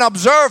you come and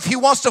observe. He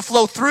wants to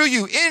flow through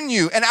you, in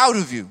you, and out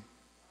of you.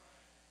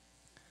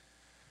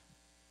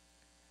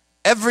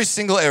 Every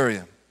single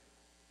area.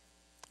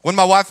 When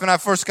my wife and I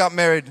first got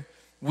married,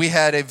 we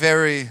had a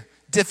very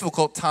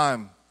difficult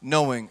time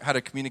knowing how to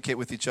communicate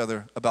with each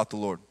other about the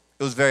Lord.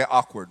 It was very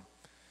awkward.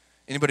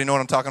 Anybody know what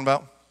I'm talking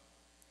about?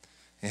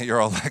 Yeah, you're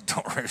all like,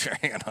 don't raise your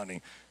hand,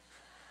 honey.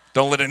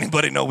 Don't let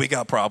anybody know we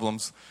got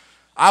problems.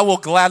 I will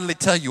gladly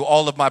tell you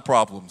all of my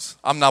problems.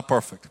 I'm not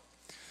perfect.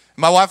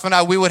 My wife and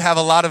I, we would have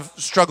a lot of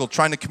struggle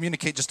trying to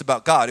communicate just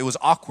about God. It was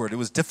awkward. It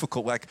was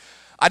difficult. Like,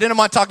 I didn't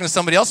mind talking to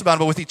somebody else about it,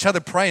 but with each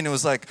other praying, it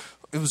was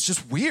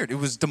just weird. It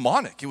was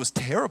demonic. It was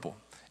terrible.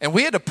 And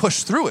we had to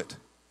push through it.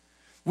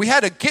 We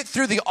had to get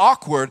through the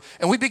awkward,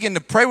 and we began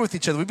to pray with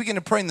each other. We began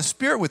to pray in the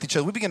Spirit with each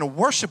other. We began to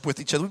worship with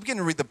each other. We began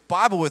to read the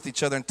Bible with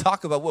each other and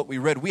talk about what we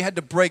read. We had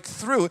to break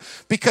through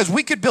because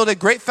we could build a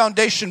great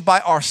foundation by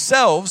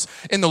ourselves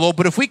in the Lord,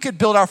 but if we could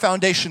build our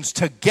foundations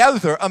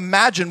together,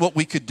 imagine what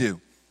we could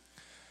do.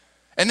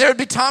 And there would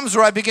be times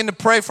where I begin to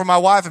pray for my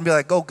wife and be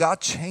like, oh, God,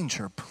 change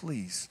her,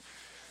 please.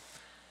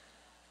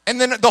 And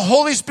then the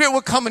Holy Spirit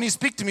would come and he'd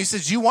speak to me. He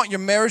says, you want your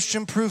marriage to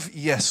improve?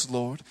 Yes,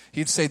 Lord.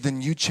 He'd say,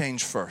 then you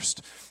change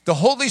first. The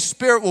Holy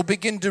Spirit will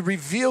begin to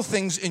reveal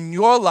things in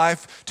your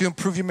life to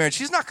improve your marriage.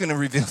 He's not going to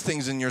reveal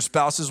things in your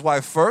spouse's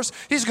wife first.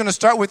 He's going to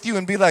start with you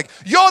and be like,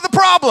 you're the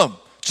problem.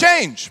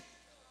 Change.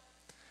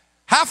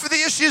 Half of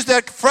the issues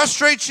that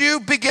frustrate you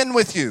begin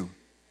with you.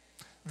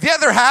 The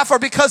other half are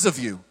because of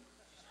you.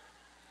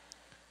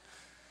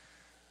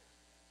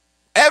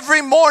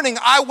 Every morning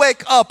I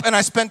wake up and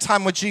I spend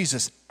time with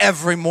Jesus.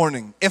 Every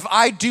morning. If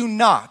I do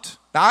not,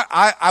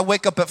 I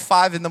wake up at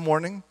 5 in the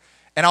morning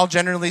and I'll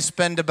generally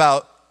spend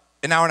about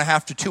an hour and a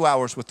half to 2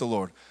 hours with the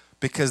Lord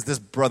because this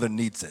brother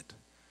needs it.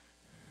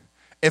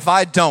 If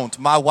I don't,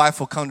 my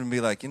wife will come to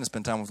me like, you didn't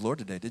spend time with the Lord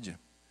today, did you?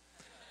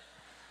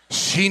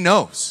 She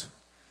knows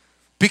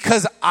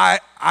because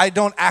I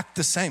don't act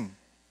the same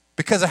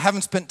because I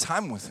haven't spent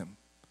time with him.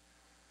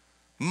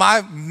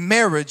 My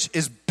marriage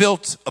is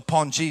built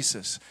upon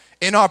Jesus.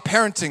 In our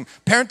parenting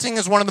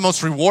is one of the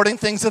most rewarding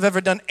things I've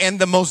ever done and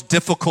the most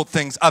difficult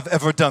things I've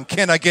ever done.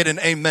 Can I get an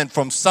amen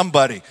from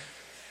somebody?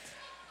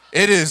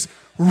 It is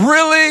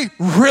really,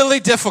 really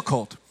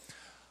difficult.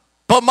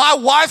 But my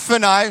wife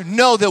and I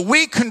know that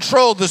we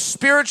control the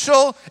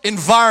spiritual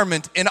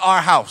environment in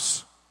our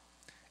house.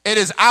 It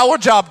is our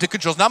job to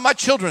control. It's not my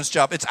children's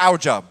job. It's our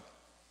job.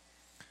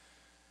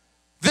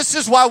 This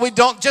is why we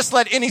don't just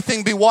let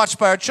anything be watched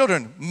by our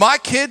children. My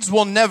kids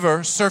will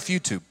never surf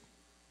YouTube.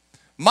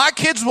 My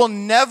kids will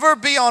never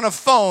be on a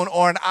phone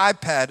or an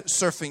iPad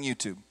surfing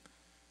YouTube.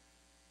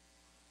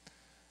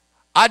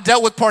 I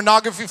dealt with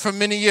pornography for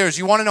many years.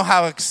 You want to know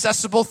how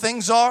accessible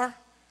things are?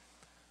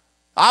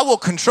 I will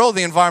control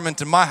the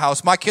environment in my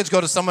house. My kids go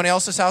to someone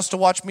else's house to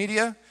watch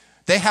media.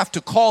 They have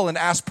to call and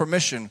ask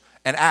permission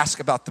and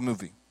ask about the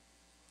movie.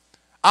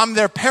 I'm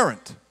their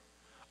parent.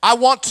 I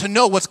want to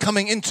know what's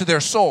coming into their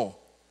soul.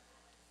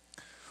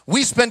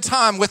 We spend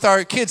time with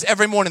our kids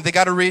every morning. They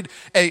got to read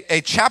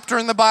a chapter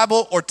in the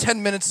Bible or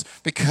 10 minutes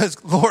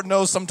because Lord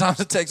knows sometimes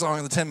it takes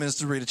longer than 10 minutes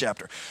to read a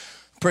chapter.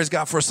 Praise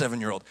God for a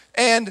 7-year-old.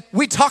 And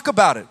we talk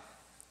about it.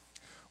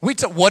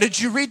 What did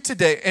you read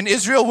today? And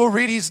Israel will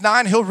read, he's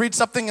 9, he'll read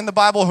something in the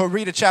Bible, he'll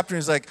read a chapter,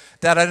 and he's like,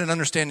 Dad, I didn't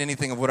understand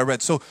anything of what I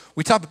read. So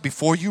we talk,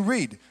 before you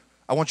read,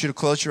 I want you to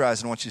close your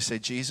eyes and I want you to say,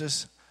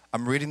 Jesus,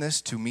 I'm reading this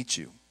to meet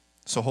you.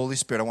 So Holy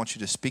Spirit, I want you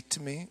to speak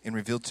to me and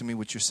reveal to me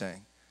what you're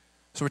saying.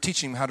 So we're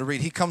teaching him how to read.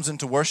 He comes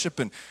into worship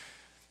and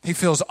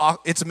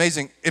It's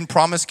amazing. In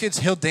Promise Kids,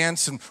 he'll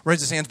dance and raise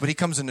his hands, but he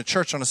comes into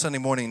church on a Sunday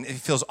morning and he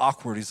feels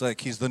awkward. He's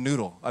like, he's the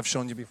noodle I've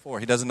shown you before.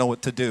 He doesn't know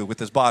what to do with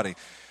his body.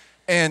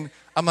 And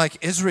I'm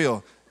like,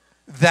 Israel,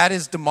 that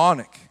is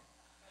demonic.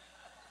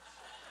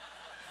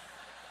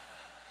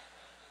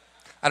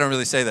 I don't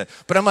really say that.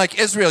 But I'm like,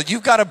 Israel,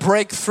 you've got to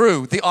break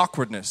through the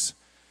awkwardness.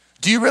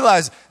 Do you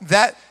realize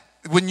that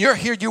when you're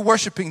here, you're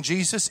worshiping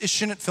Jesus, it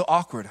shouldn't feel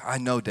awkward? I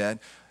know, Dad.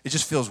 It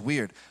just feels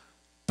weird.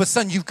 But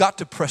son, you've got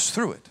to press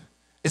through it.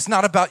 It's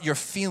not about your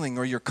feeling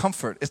or your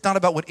comfort. It's not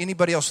about what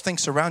anybody else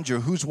thinks around you or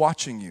who's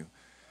watching you.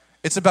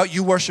 It's about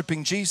you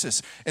worshiping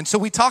Jesus. And so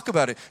we talk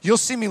about it. You'll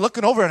see me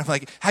looking over and I'm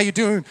like, how you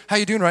doing? How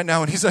you doing right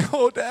now? And he's like,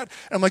 oh, Dad.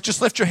 And I'm like,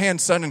 just lift your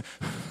hand, son.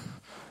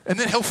 And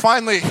then he'll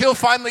finally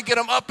get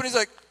him up and he's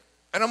like,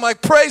 and I'm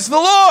like, praise the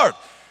Lord.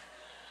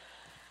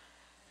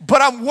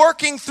 But I'm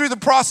working through the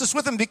process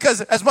with him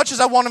because as much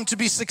as I want him to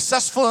be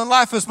successful in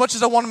life, as much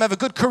as I want him to have a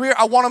good career,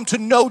 I want him to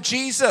know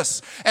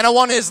Jesus. And I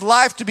want his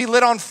life to be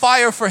lit on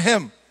fire for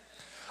him.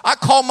 I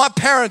call my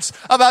parents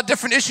about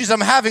different issues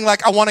I'm having,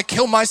 like I want to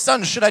kill my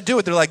son. Should I do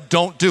it? They're like,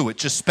 don't do it.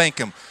 Just spank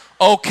him.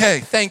 Okay,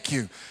 thank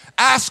you.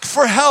 Ask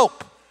for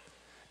help.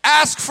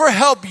 Ask for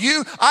help.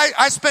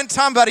 I spent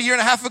time about 1.5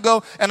 years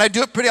ago, and I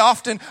do it pretty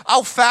often.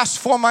 I'll fast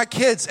for my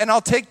kids, and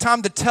I'll take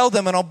time to tell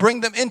them, and I'll bring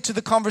them into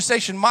the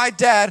conversation. My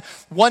dad,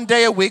 1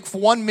 day a week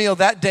for one meal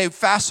that day,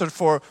 fasted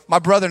for my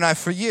brother and I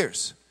for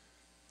years.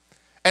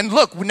 And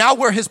look, now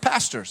we're his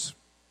pastors.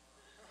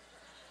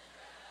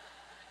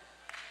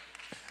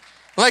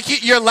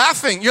 Like you're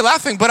laughing,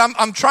 but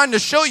I'm trying to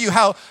show you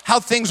how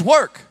things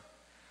work.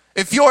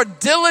 If you're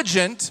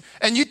diligent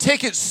and you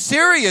take it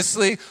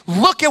seriously,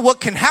 look at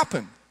what can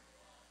happen.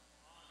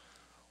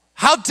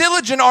 How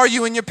diligent are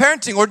you in your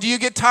parenting, or do you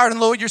get tired and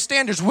lower your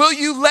standards? Will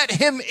you let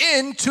him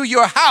into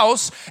your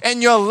house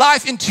and your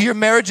life, into your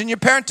marriage and your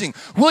parenting?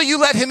 Will you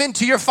let him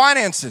into your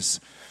finances?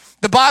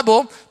 The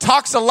Bible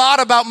talks a lot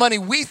about money.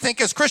 We think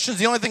as Christians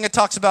the only thing it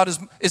talks about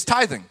is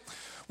tithing.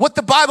 What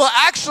the Bible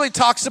actually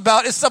talks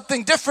about is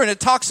something different. It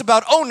talks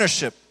about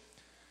ownership.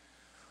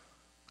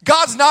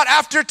 God's not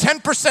after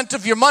 10%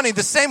 of your money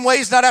the same way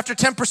he's not after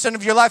 10%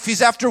 of your life.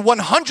 He's after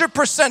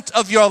 100%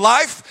 of your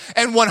life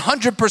and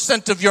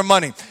 100% of your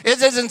money.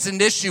 It isn't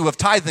an issue of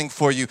tithing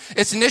for you.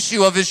 It's an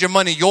issue of, is your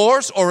money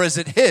yours or is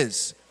it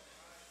his?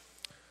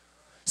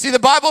 See, the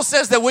Bible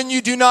says that when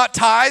you do not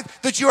tithe,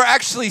 that you are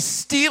actually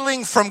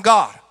stealing from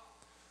God.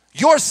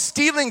 You're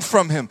stealing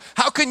from him.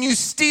 How can you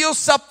steal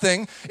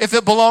something if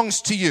it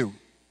belongs to you?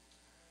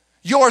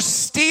 You're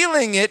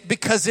stealing it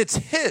because it's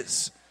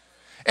his.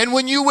 And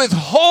when you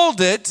withhold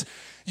it,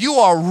 you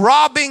are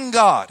robbing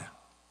God.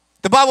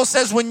 The Bible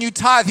says when you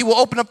tithe, he will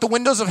open up the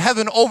windows of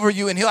heaven over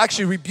you and he'll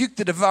actually rebuke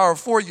the devourer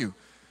for you.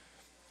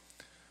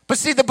 But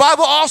see, the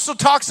Bible also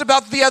talks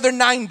about the other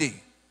 90.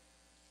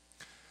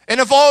 And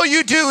if all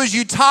you do is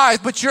you tithe,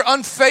 but you're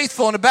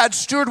unfaithful and a bad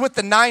steward with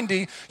the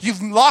 90,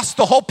 you've lost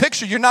the whole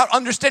picture. You're not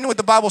understanding what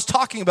the Bible's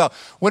talking about.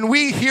 When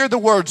we hear the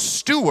word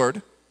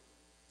steward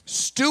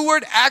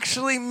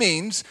actually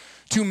means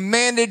to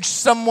manage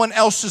someone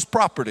else's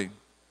property.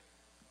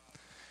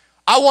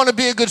 I want to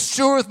be a good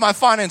steward with my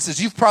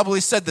finances. You've probably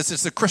said this.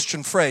 It's a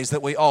Christian phrase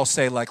that we all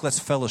say, like, let's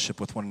fellowship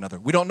with one another.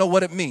 We don't know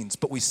what it means,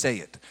 but we say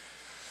it.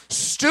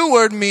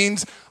 Steward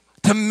means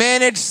to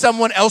manage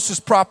someone else's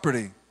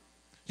property.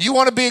 You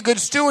want to be a good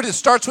steward, it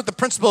starts with the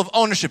principle of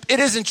ownership.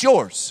 It isn't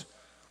yours.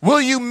 Will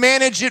you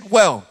manage it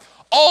well?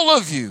 All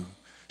of you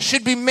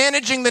should be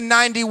managing the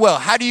 90 well.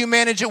 How do you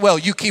manage it well?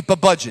 You keep a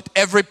budget.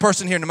 Every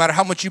person here, no matter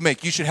how much you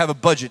make, you should have a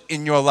budget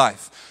in your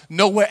life.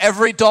 Know where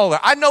every dollar,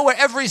 I know where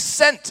every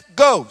cent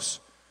goes.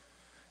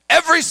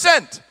 Every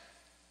cent.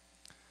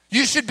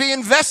 You should be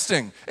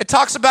investing. It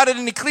talks about it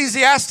in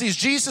Ecclesiastes.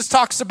 Jesus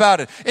talks about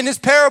it in his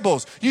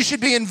parables. You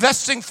should be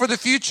investing for the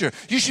future.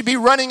 You should be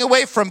running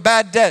away from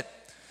bad debt.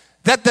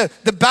 That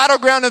the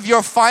battleground of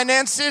your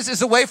finances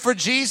is a way for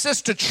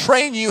Jesus to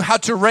train you how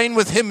to reign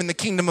with him in the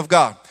kingdom of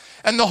God.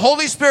 And the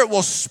Holy Spirit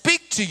will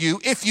speak to you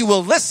if you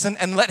will listen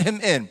and let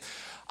him in.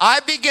 I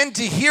begin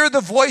to hear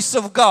the voice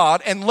of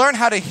God and learn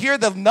how to hear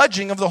the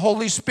nudging of the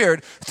Holy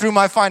Spirit through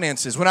my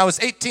finances. When I was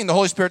 18, the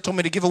Holy Spirit told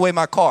me to give away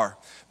my car.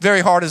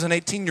 Very hard as an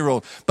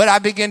 18-year-old. But I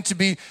began to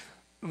be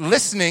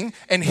listening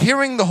and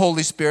hearing the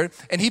Holy Spirit,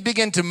 and he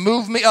began to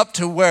move me up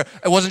to where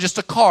it wasn't just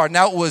a car.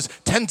 Now it was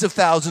tens of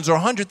thousands or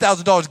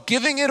 $100,000,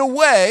 giving it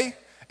away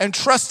and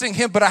trusting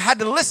him. But I had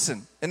to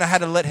listen, and I had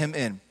to let him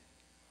in.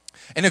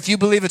 And if you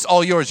believe it's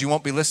all yours, you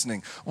won't be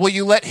listening. Will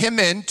you let him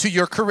in to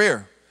your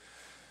career?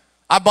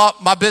 I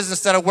bought my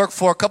business that I worked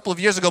for a couple of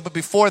years ago, but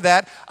before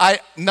that,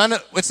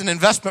 it's an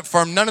investment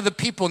firm. None of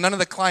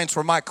the clients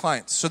were my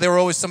clients. So they were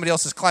always somebody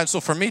else's clients. So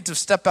for me to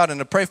step out and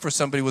to pray for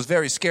somebody was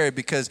very scary,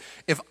 because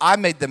if I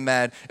made them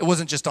mad, it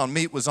wasn't just on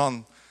me, it was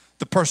on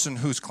the person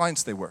whose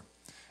clients they were.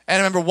 And I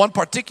remember one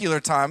particular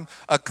time,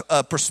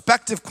 a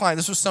prospective client,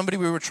 this was somebody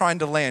we were trying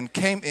to land,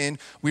 came in,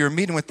 we were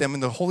meeting with them,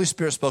 and the Holy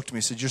Spirit spoke to me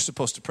and said, you're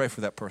supposed to pray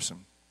for that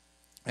person.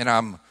 And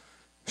I'm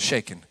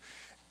shaken.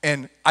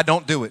 And I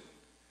don't do it.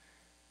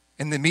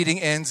 And the meeting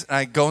ends, and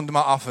I go into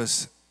my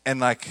office, and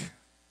like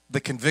the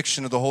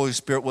conviction of the Holy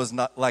Spirit was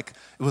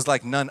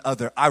like none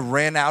other. I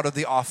ran out of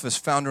the office,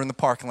 found her in the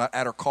parking lot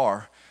at her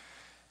car,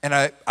 and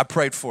I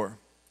prayed for her,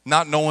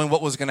 not knowing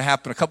what was going to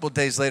happen. A couple of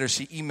days later,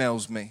 she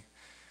emails me,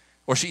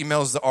 or she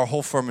emails our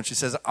whole firm, and she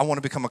says, I want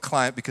to become a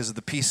client because of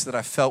the peace that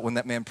I felt when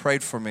that man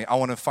prayed for me. I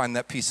want to find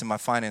that peace in my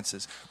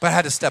finances. But I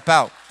had to step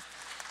out.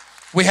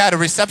 We had a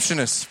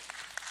receptionist.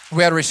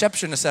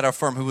 At our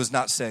firm who was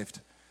not saved.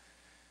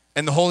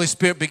 And the Holy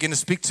Spirit began to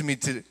speak to me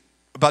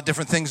about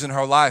different things in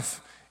her life.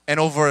 And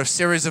over a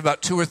series of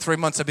about 2 or 3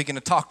 months, I began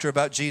to talk to her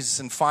about Jesus.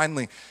 And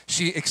finally,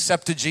 she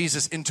accepted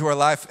Jesus into her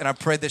life. And I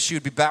prayed that she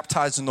would be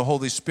baptized in the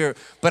Holy Spirit.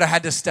 But I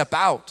had to step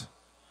out.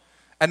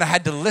 And I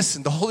had to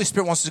listen. The Holy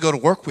Spirit wants to go to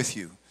work with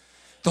you.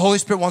 The Holy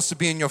Spirit wants to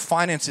be in your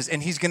finances,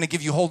 and He's going to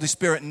give you Holy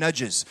Spirit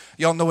nudges.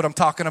 Y'all know what I'm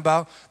talking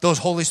about? Those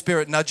Holy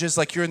Spirit nudges,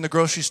 like you're in the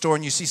grocery store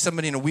and you see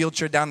somebody in a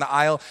wheelchair down the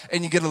aisle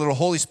and you get a little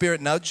Holy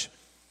Spirit nudge.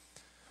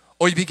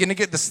 Or you begin to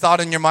get this thought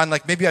in your mind,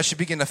 like maybe I should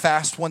begin to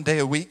fast one day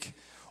a week.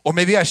 Or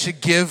maybe I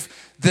should give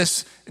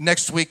this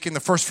next week in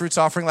the first fruits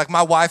offering. Like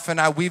my wife and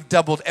I, we've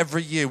doubled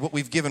every year what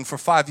we've given for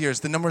 5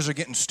 years. The numbers are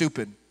getting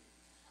stupid.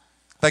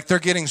 Like they're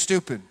getting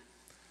stupid.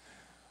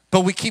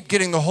 But we keep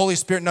getting the Holy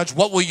Spirit nudge.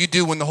 What will you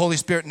do when the Holy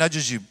Spirit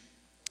nudges you?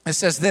 It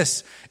says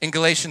this in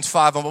Galatians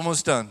 5. I'm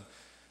almost done.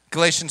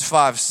 Galatians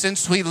 5.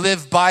 Since we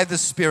live by the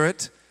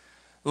Spirit,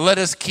 let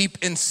us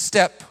keep in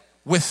step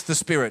with the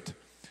Spirit.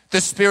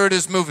 The Spirit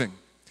is moving.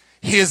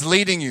 He is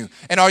leading you.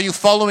 And are you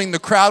following the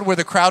crowd where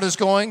the crowd is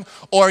going?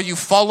 Or are you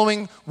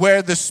following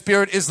where the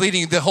Spirit is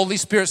leading you? The Holy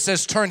Spirit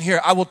says, turn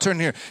here, I will turn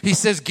here. He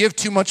says, give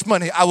too much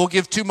money, I will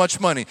give too much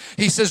money.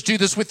 He says, do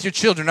this with your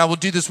children, I will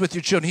do this with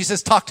your children. He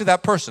says, talk to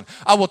that person,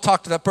 I will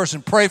talk to that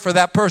person. Pray for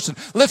that person.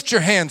 Lift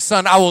your hands,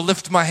 son, I will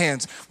lift my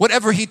hands.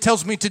 Whatever He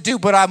tells me to do,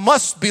 but I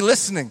must be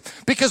listening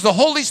because the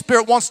Holy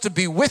Spirit wants to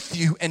be with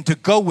you and to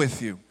go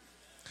with you.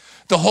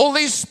 The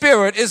Holy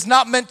Spirit is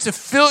not meant to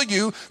fill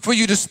you for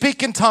you to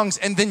speak in tongues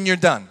and then you're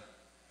done.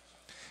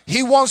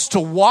 He wants to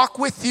walk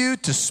with you,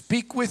 to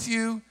speak with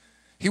you.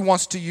 He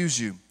wants to use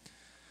you.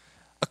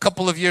 A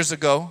couple of years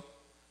ago,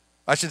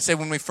 I should say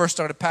when we first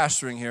started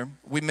pastoring here,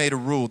 we made a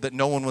rule that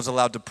no one was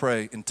allowed to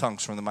pray in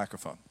tongues from the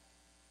microphone.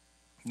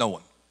 No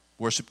one.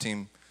 Worship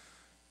team,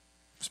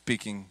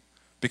 speaking,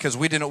 because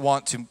we didn't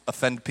want to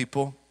offend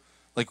people.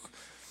 Like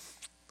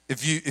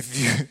if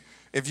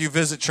you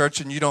visit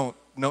church and you don't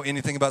know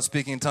anything about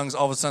speaking in tongues,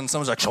 all of a sudden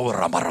someone's like,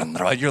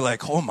 you're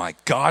like, oh my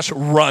gosh,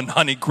 run,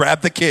 honey,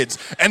 grab the kids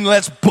and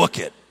let's book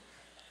it.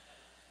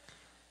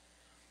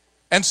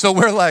 And so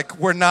we're like,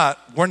 we're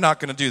not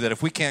going to do that.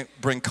 If we can't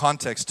bring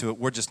context to it,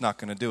 we're just not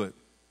going to do it.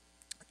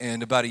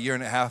 And about 1.5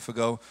 years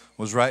ago,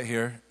 was right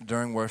here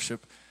during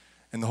worship,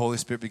 and the Holy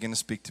Spirit began to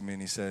speak to me,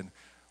 and He said,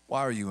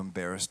 why are you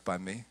embarrassed by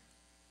me?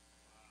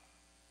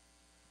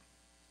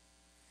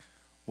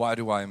 Why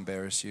do I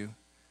embarrass you?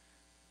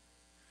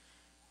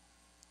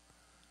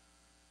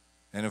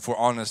 And if we're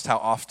honest, how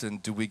often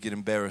do we get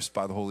embarrassed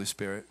by the Holy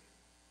Spirit?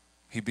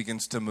 He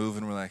begins to move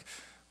and we're like,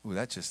 ooh,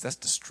 that's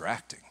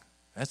distracting.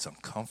 That's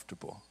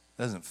uncomfortable.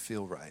 That doesn't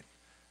feel right.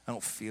 I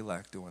don't feel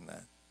like doing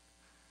that.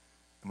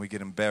 And we get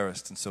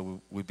embarrassed, and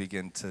so we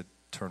begin to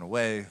turn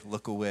away,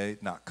 look away,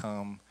 not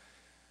come,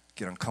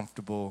 get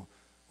uncomfortable.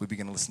 We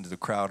begin to listen to the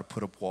crowd,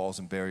 put up walls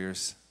and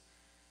barriers.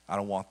 I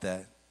don't want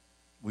that.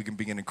 We can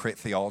begin to create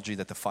theology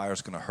that the fire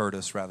is going to hurt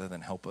us rather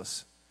than help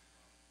us.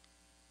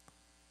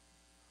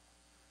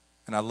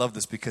 And I love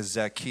this because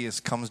Zacchaeus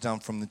comes down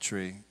from the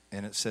tree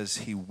and it says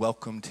he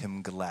welcomed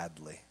him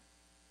gladly.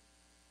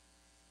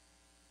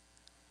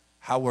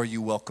 How are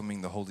you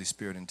welcoming the Holy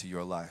Spirit into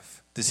your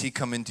life? Does He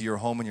come into your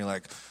home and you're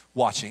like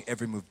watching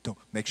every move? Don't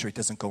make sure He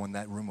doesn't go in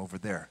that room over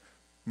there.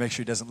 Make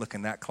sure He doesn't look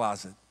in that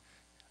closet.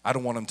 I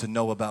don't want him to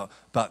know about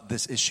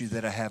this issue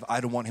that I have. I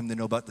don't want him to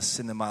know about the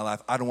sin in my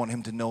life. I don't want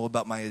him to know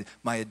about my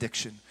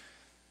addiction.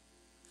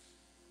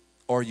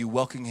 Or are you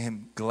welcoming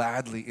Him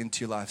gladly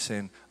into your life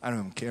saying, I don't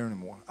even care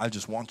anymore. I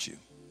just want you.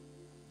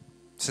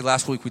 See,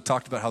 last week we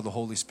talked about how the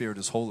Holy Spirit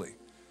is holy.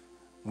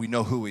 We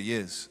know who He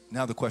is.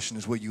 Now the question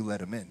is, will you let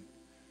Him in?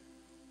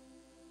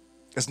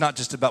 It's not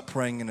just about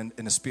praying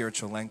in a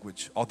spiritual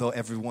language, although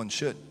everyone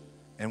should.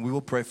 And we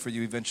will pray for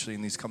you eventually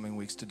in these coming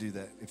weeks to do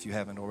that if you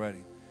haven't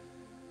already.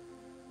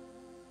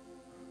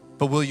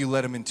 But will you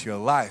let Him into your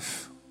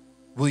life?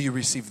 Will you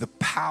receive the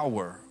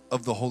power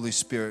of the Holy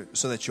Spirit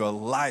so that your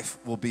life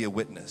will be a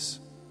witness?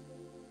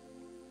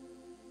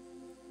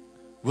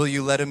 Will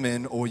you let Him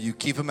in, or you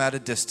keep Him at a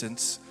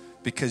distance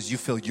because you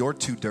feel you're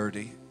too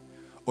dirty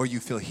or you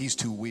feel He's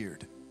too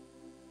weird?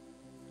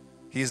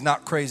 He is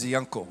not crazy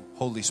uncle,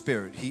 Holy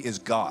Spirit. He is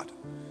God.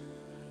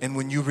 And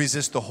when you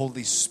resist the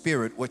Holy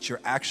Spirit, what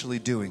you're actually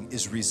doing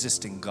is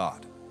resisting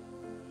God.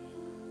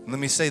 Let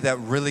me say that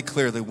really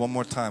clearly one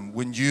more time.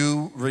 When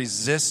you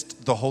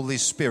resist the Holy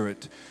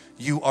Spirit,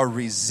 you are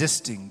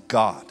resisting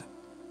God.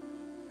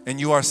 And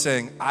you are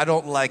saying, I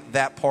don't like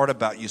that part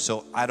about you,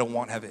 so I don't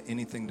want to have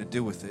anything to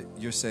do with it.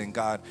 You're saying,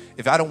 God,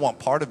 if I don't want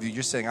part of you,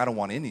 you're saying I don't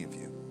want any of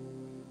you.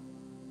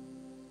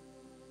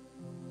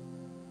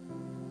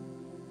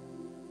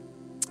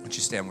 Would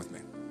you stand with me?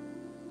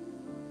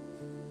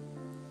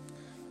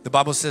 The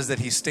Bible says that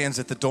he stands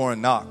at the door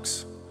and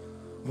knocks.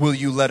 Will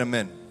you let him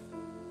in?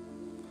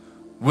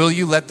 Will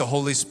you let the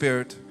Holy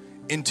Spirit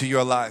into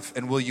your life?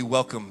 And will you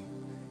welcome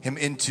him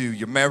into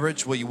your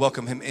marriage? Will you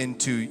welcome him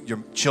into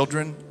your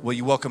children? Will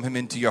you welcome him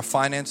into your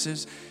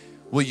finances?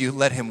 Will you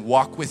let him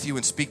walk with you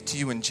and speak to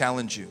you and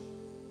challenge you?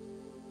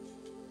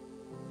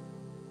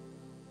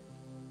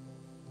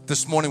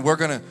 This morning we're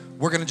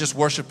gonna just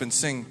worship and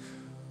sing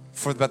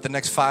for about the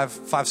next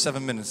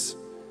 7 minutes.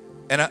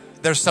 And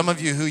there's some of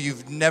you who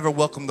you've never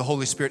welcomed the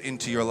Holy Spirit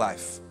into your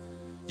life.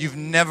 You've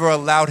never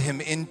allowed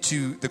him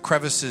into the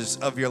crevices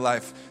of your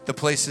life, the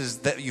places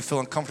that you feel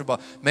uncomfortable.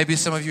 Maybe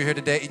some of you are here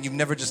today and you've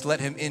never just let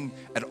him in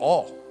at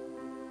all.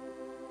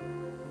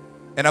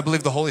 And I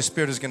believe the Holy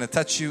Spirit is going to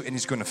touch you and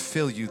he's going to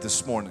fill you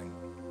this morning.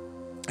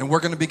 And we're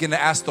going to begin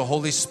to ask the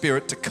Holy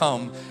Spirit to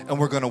come and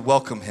we're going to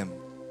welcome him.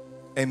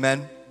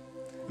 Amen.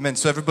 Amen.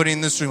 So everybody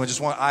in this room, I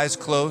just want eyes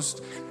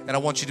closed and I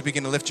want you to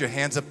begin to lift your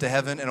hands up to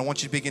heaven and I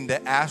want you to begin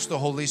to ask the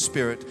Holy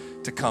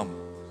Spirit to come.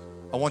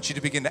 I want you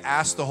to begin to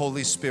ask the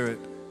Holy Spirit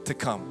to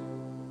come.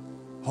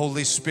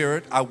 Holy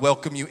Spirit, I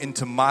welcome you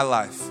into my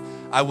life.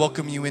 I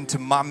welcome you into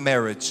my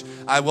marriage.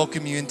 I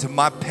welcome you into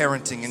my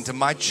parenting, into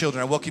my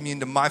children. I welcome you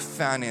into my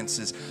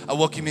finances. I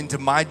welcome you into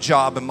my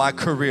job and my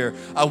career.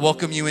 I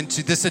welcome you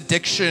into this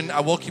addiction. I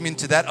welcome you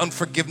into that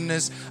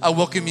unforgiveness. I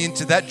welcome you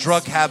into that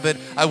drug habit.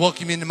 I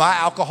welcome you into my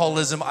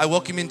alcoholism. I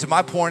welcome you into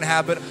my porn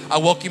habit. I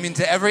welcome you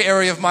into every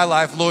area of my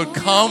life. Lord,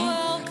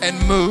 come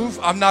and move.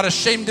 I'm not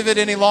ashamed of it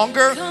any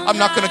longer. I'm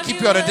not going to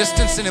keep you at a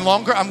distance any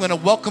longer. I'm going to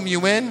welcome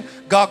you in.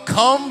 God,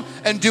 come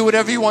and do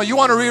whatever you want. You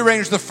want to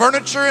rearrange the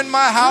furniture in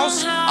my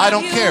house? I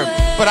don't care.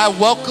 But I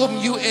welcome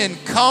you in.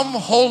 Come,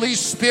 Holy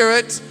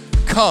Spirit,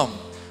 come.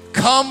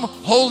 Come,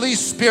 Holy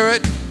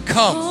Spirit,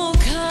 come.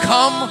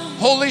 Come,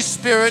 Holy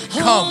Spirit,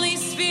 come. Holy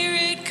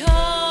Spirit,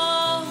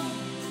 come.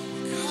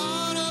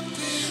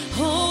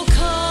 Oh,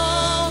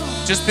 come.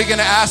 Just begin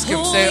to ask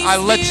him. Say, I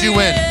let you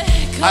in.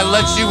 I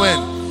let you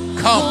in.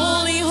 Come.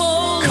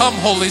 Come,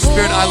 Holy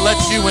Spirit, I let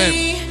you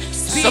in.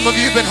 Some of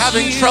you have been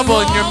having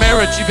trouble in your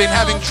marriage. You've been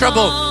having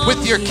trouble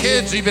with your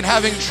kids. You've been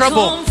having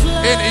trouble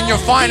in your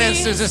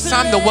finances. It's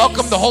time to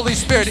welcome the Holy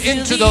Spirit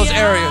into those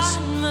areas.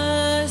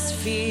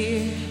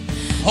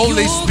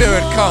 Holy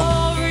Spirit, come.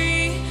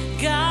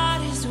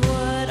 God is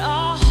what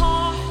our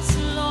hearts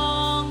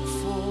long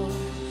for,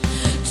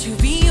 to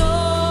be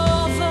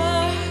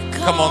overcome.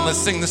 Come on, let's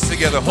sing this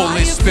together.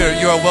 Holy Spirit,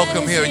 you are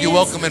welcome here. You're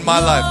welcome in my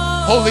life.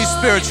 Holy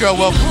Spirit, you are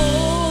welcome.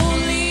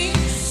 Holy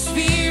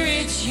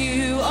Spirit,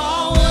 you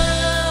are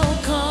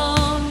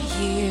welcome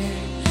here.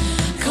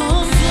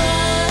 Come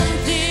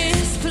flood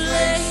this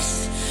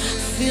place,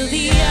 fill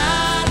the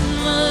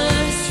atmosphere.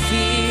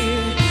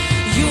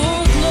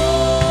 Your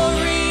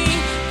glory,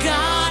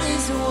 God,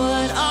 is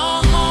what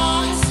our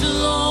hearts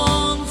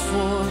long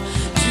for.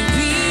 To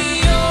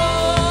be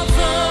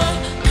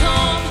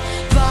overcome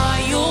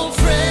by your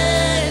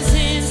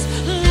presence,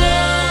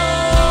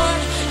 Lord.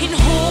 In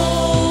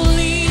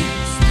Holy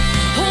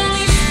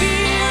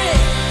Spirit.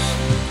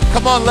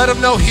 Come on, let him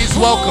know he's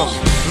welcome.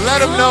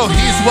 Let him know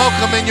he's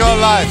welcome in your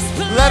life.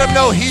 Let him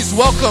know he's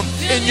welcome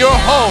in your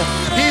home.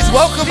 He's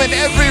welcome in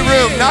every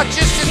room, not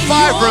just in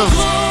 5 rooms,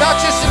 not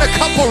just in a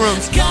couple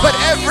rooms, but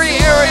every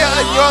area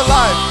in your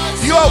life.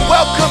 You are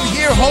welcome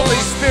here,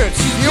 Holy Spirit.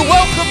 You're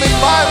welcome in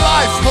my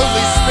life,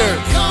 Holy Spirit.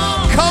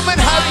 Come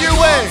and have your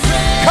way.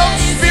 Come,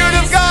 Spirit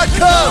of God,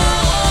 come.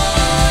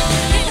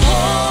 In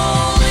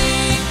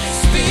Holy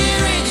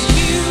Spirit,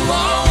 you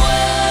are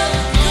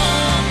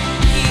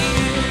welcome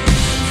here.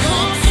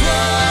 Come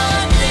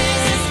flood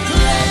this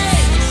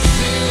place,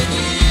 fill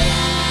the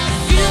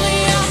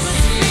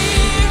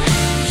atmosphere.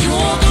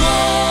 Your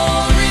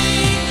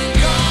glory,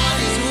 God,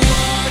 is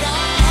what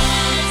our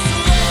hearts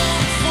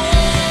long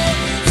for.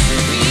 To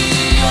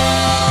be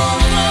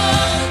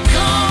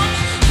overcome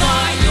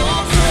by your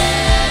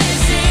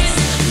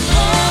presence,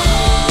 Lord.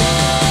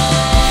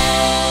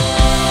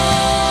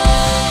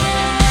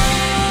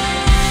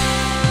 Your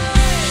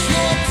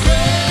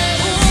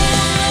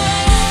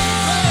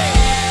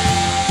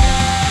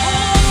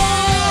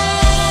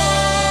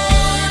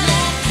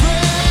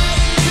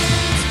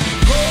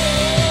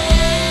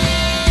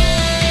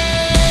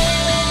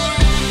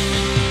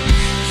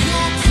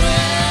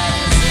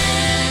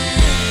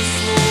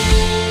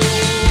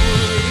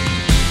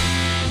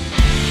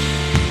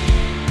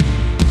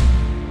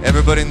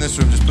Everybody in this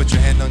room, just put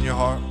your hand on your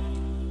heart.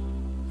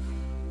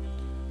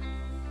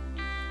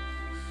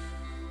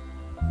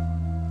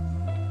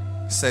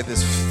 Say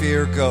this: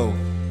 fear go.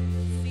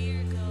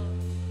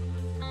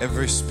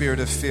 Every spirit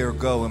of fear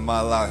go in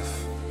my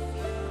life.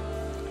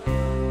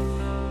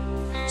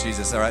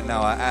 Jesus, right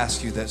now I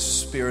ask you that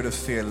spirit of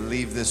fear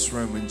leave this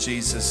room in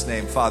Jesus'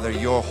 name. Father,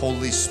 your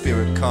Holy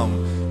Spirit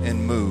come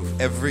and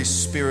move. Every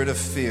spirit of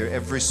fear,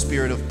 every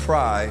spirit of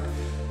pride,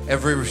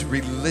 every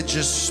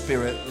religious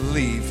spirit,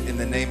 leave in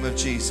the name of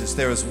Jesus.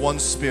 There is one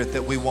spirit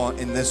that we want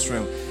in this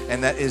room,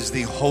 and that is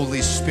the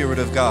Holy Spirit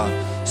of God.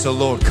 So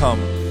Lord,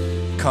 come.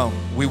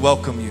 We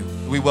welcome you.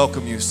 we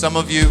welcome you. Some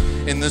of you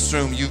in this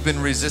room, you've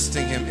been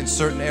resisting him in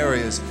certain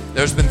areas.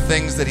 There's been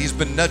things that he's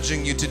been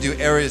nudging you to do,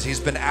 areas he's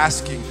been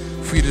asking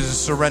for you to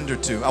surrender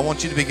to. I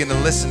want you to begin to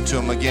listen to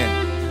him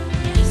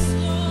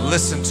again.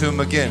 Listen to him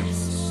again.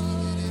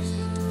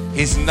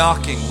 He's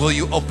knocking. Will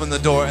you open the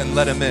door and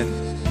let him in?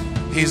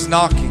 He's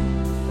knocking.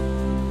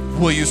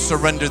 Will you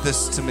surrender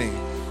this to me?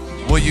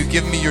 Will you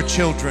give me your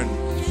children?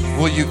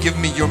 Will you give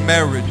me your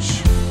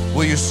marriage?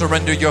 Will you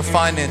surrender your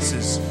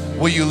finances?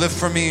 Will you live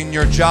for me in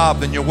your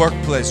job, in your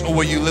workplace, or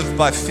will you live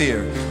by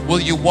fear? Will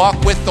you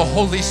walk with the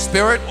Holy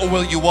Spirit, or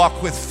will you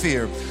walk with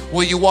fear?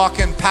 Will you walk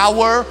in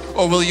power,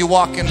 or will you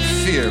walk in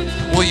fear?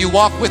 Will you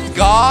walk with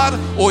God,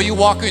 or will you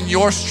walk in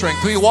your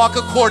strength? Will you walk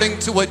according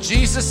to what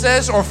Jesus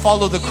says, or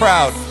follow the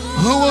crowd?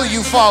 Who will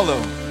you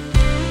follow?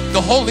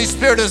 The Holy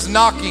Spirit is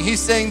knocking. He's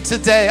saying,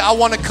 today, I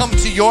want to come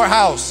to your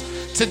house.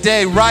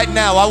 Today, right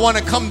now, I want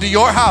to come to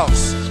your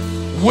house.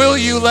 Will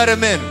you let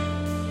him in?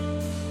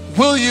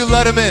 Will you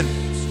let him in?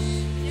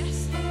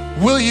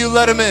 Will you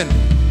let him in?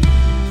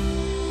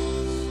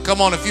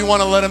 Come on, if you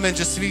want to let him in,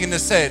 just begin to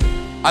say it.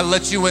 I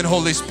let you in,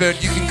 Holy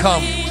Spirit. You can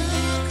come.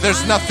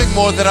 There's nothing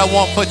more that I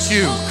want but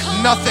you.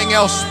 Nothing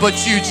else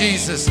but you,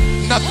 Jesus.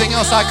 Nothing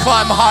else. I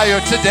climb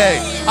higher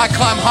today. I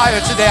climb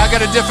higher today. I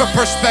got a different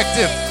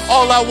perspective.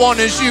 All I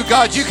want is you,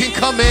 God. You can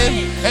come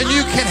in and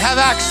you can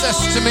have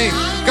access to me.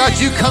 God,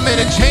 you come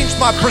in and change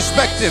my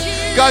perspective.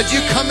 God,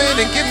 you come in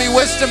and give me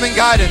wisdom and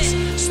guidance.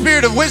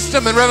 Spirit of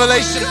wisdom and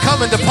revelation,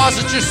 come and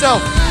deposit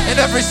yourself in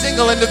every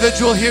single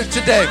individual here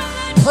today.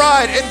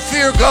 Pride and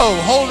fear go.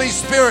 Holy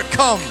Spirit,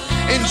 come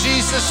in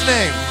Jesus'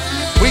 name.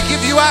 We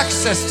give you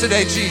access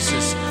today,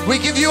 Jesus. We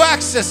give you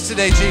access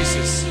today,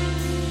 Jesus.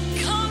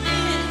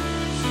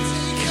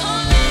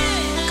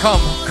 Come,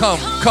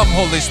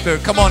 Holy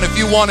Spirit. Come on, if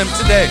you want him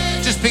today,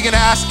 just begin to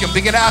ask him.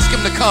 Begin to ask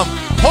him to come.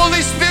 Holy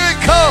Spirit,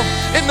 come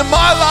into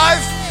my life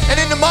and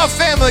into my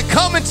family.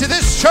 Come into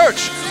this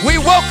church. We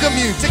welcome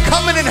you to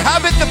come and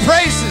inhabit the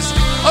praises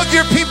of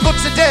your people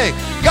today.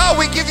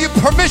 God, we give you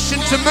permission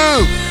to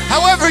move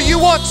however you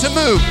want to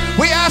move.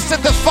 We ask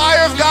that the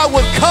fire of God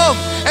would come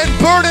and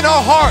burn in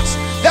our hearts,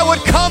 that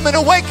would come and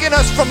awaken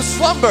us from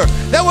slumber,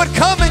 that would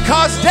come and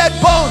cause dead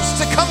bones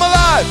to come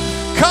alive.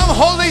 Come,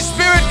 Holy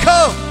Spirit,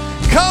 come.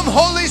 Come,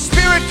 Holy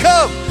Spirit,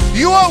 come.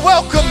 You are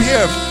welcome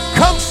here.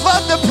 Come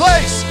flood the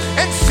place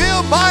and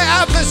fill my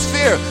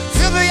atmosphere.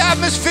 Fill the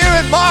atmosphere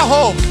in my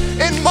home,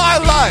 in my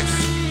life.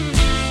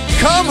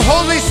 Come,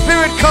 Holy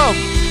Spirit, come.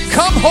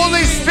 Come,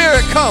 Holy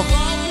Spirit, come.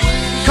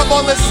 Come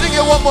on, let's sing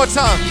it one more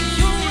time.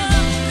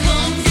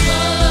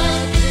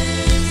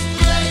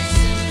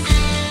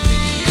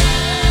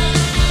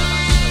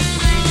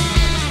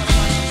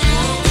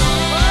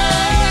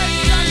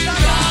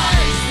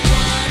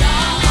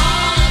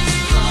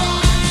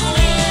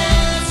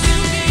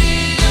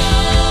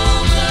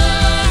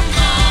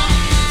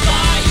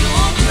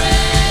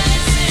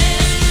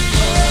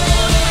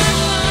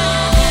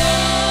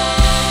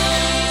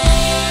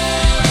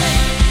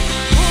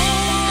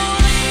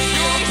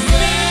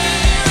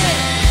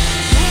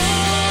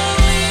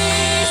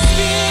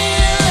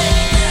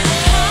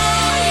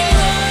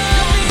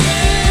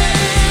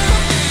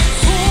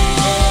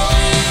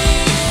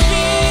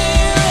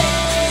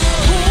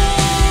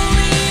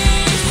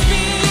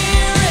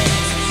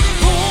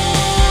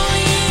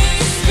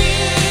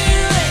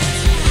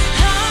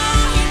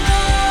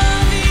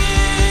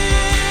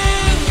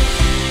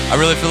 I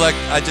really feel like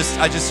I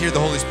just hear the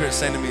Holy Spirit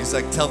saying to me, he's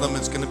like, tell them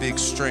it's going to be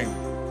extreme.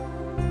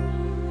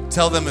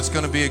 Tell them it's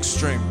going to be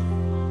extreme.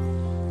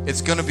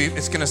 It's going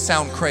to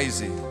sound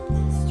crazy.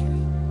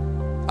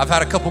 I've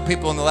had a couple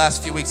people in the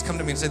last few weeks come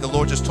to me and say, the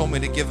Lord just told me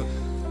to give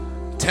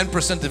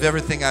 10% of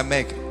everything I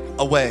make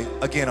away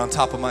again on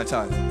top of my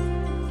tithe.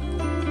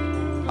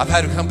 I've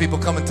had some people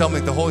come and tell me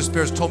the Holy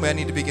Spirit's told me I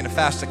need to begin to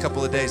fast a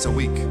couple of days a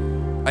week.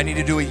 I need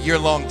to do a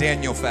year-long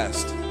Daniel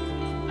fast.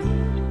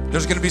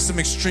 There's going to be some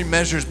extreme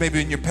measures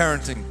maybe in your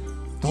parenting.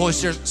 The Holy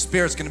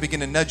Spirit's going to begin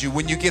to nudge you.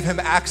 When you give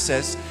him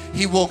access,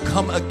 he will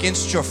come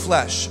against your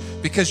flesh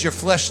because your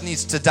flesh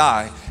needs to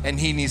die and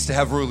he needs to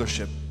have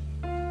rulership.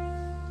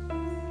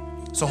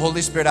 So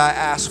Holy Spirit, I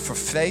ask for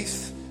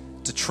faith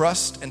to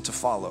trust and to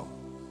follow.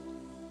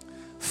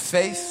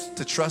 Faith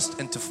to trust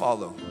and to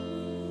follow.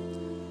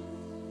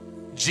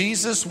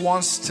 Jesus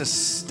wants to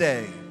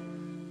stay.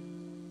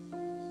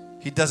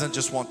 He doesn't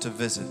just want to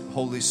visit.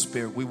 Holy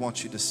Spirit, we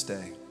want you to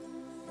stay.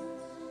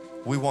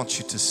 We want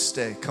you to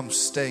stay. Come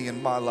stay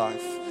in my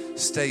life.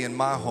 Stay in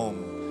my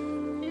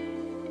home.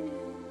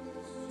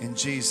 In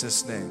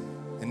Jesus' name.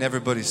 And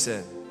everybody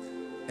said,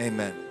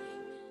 amen.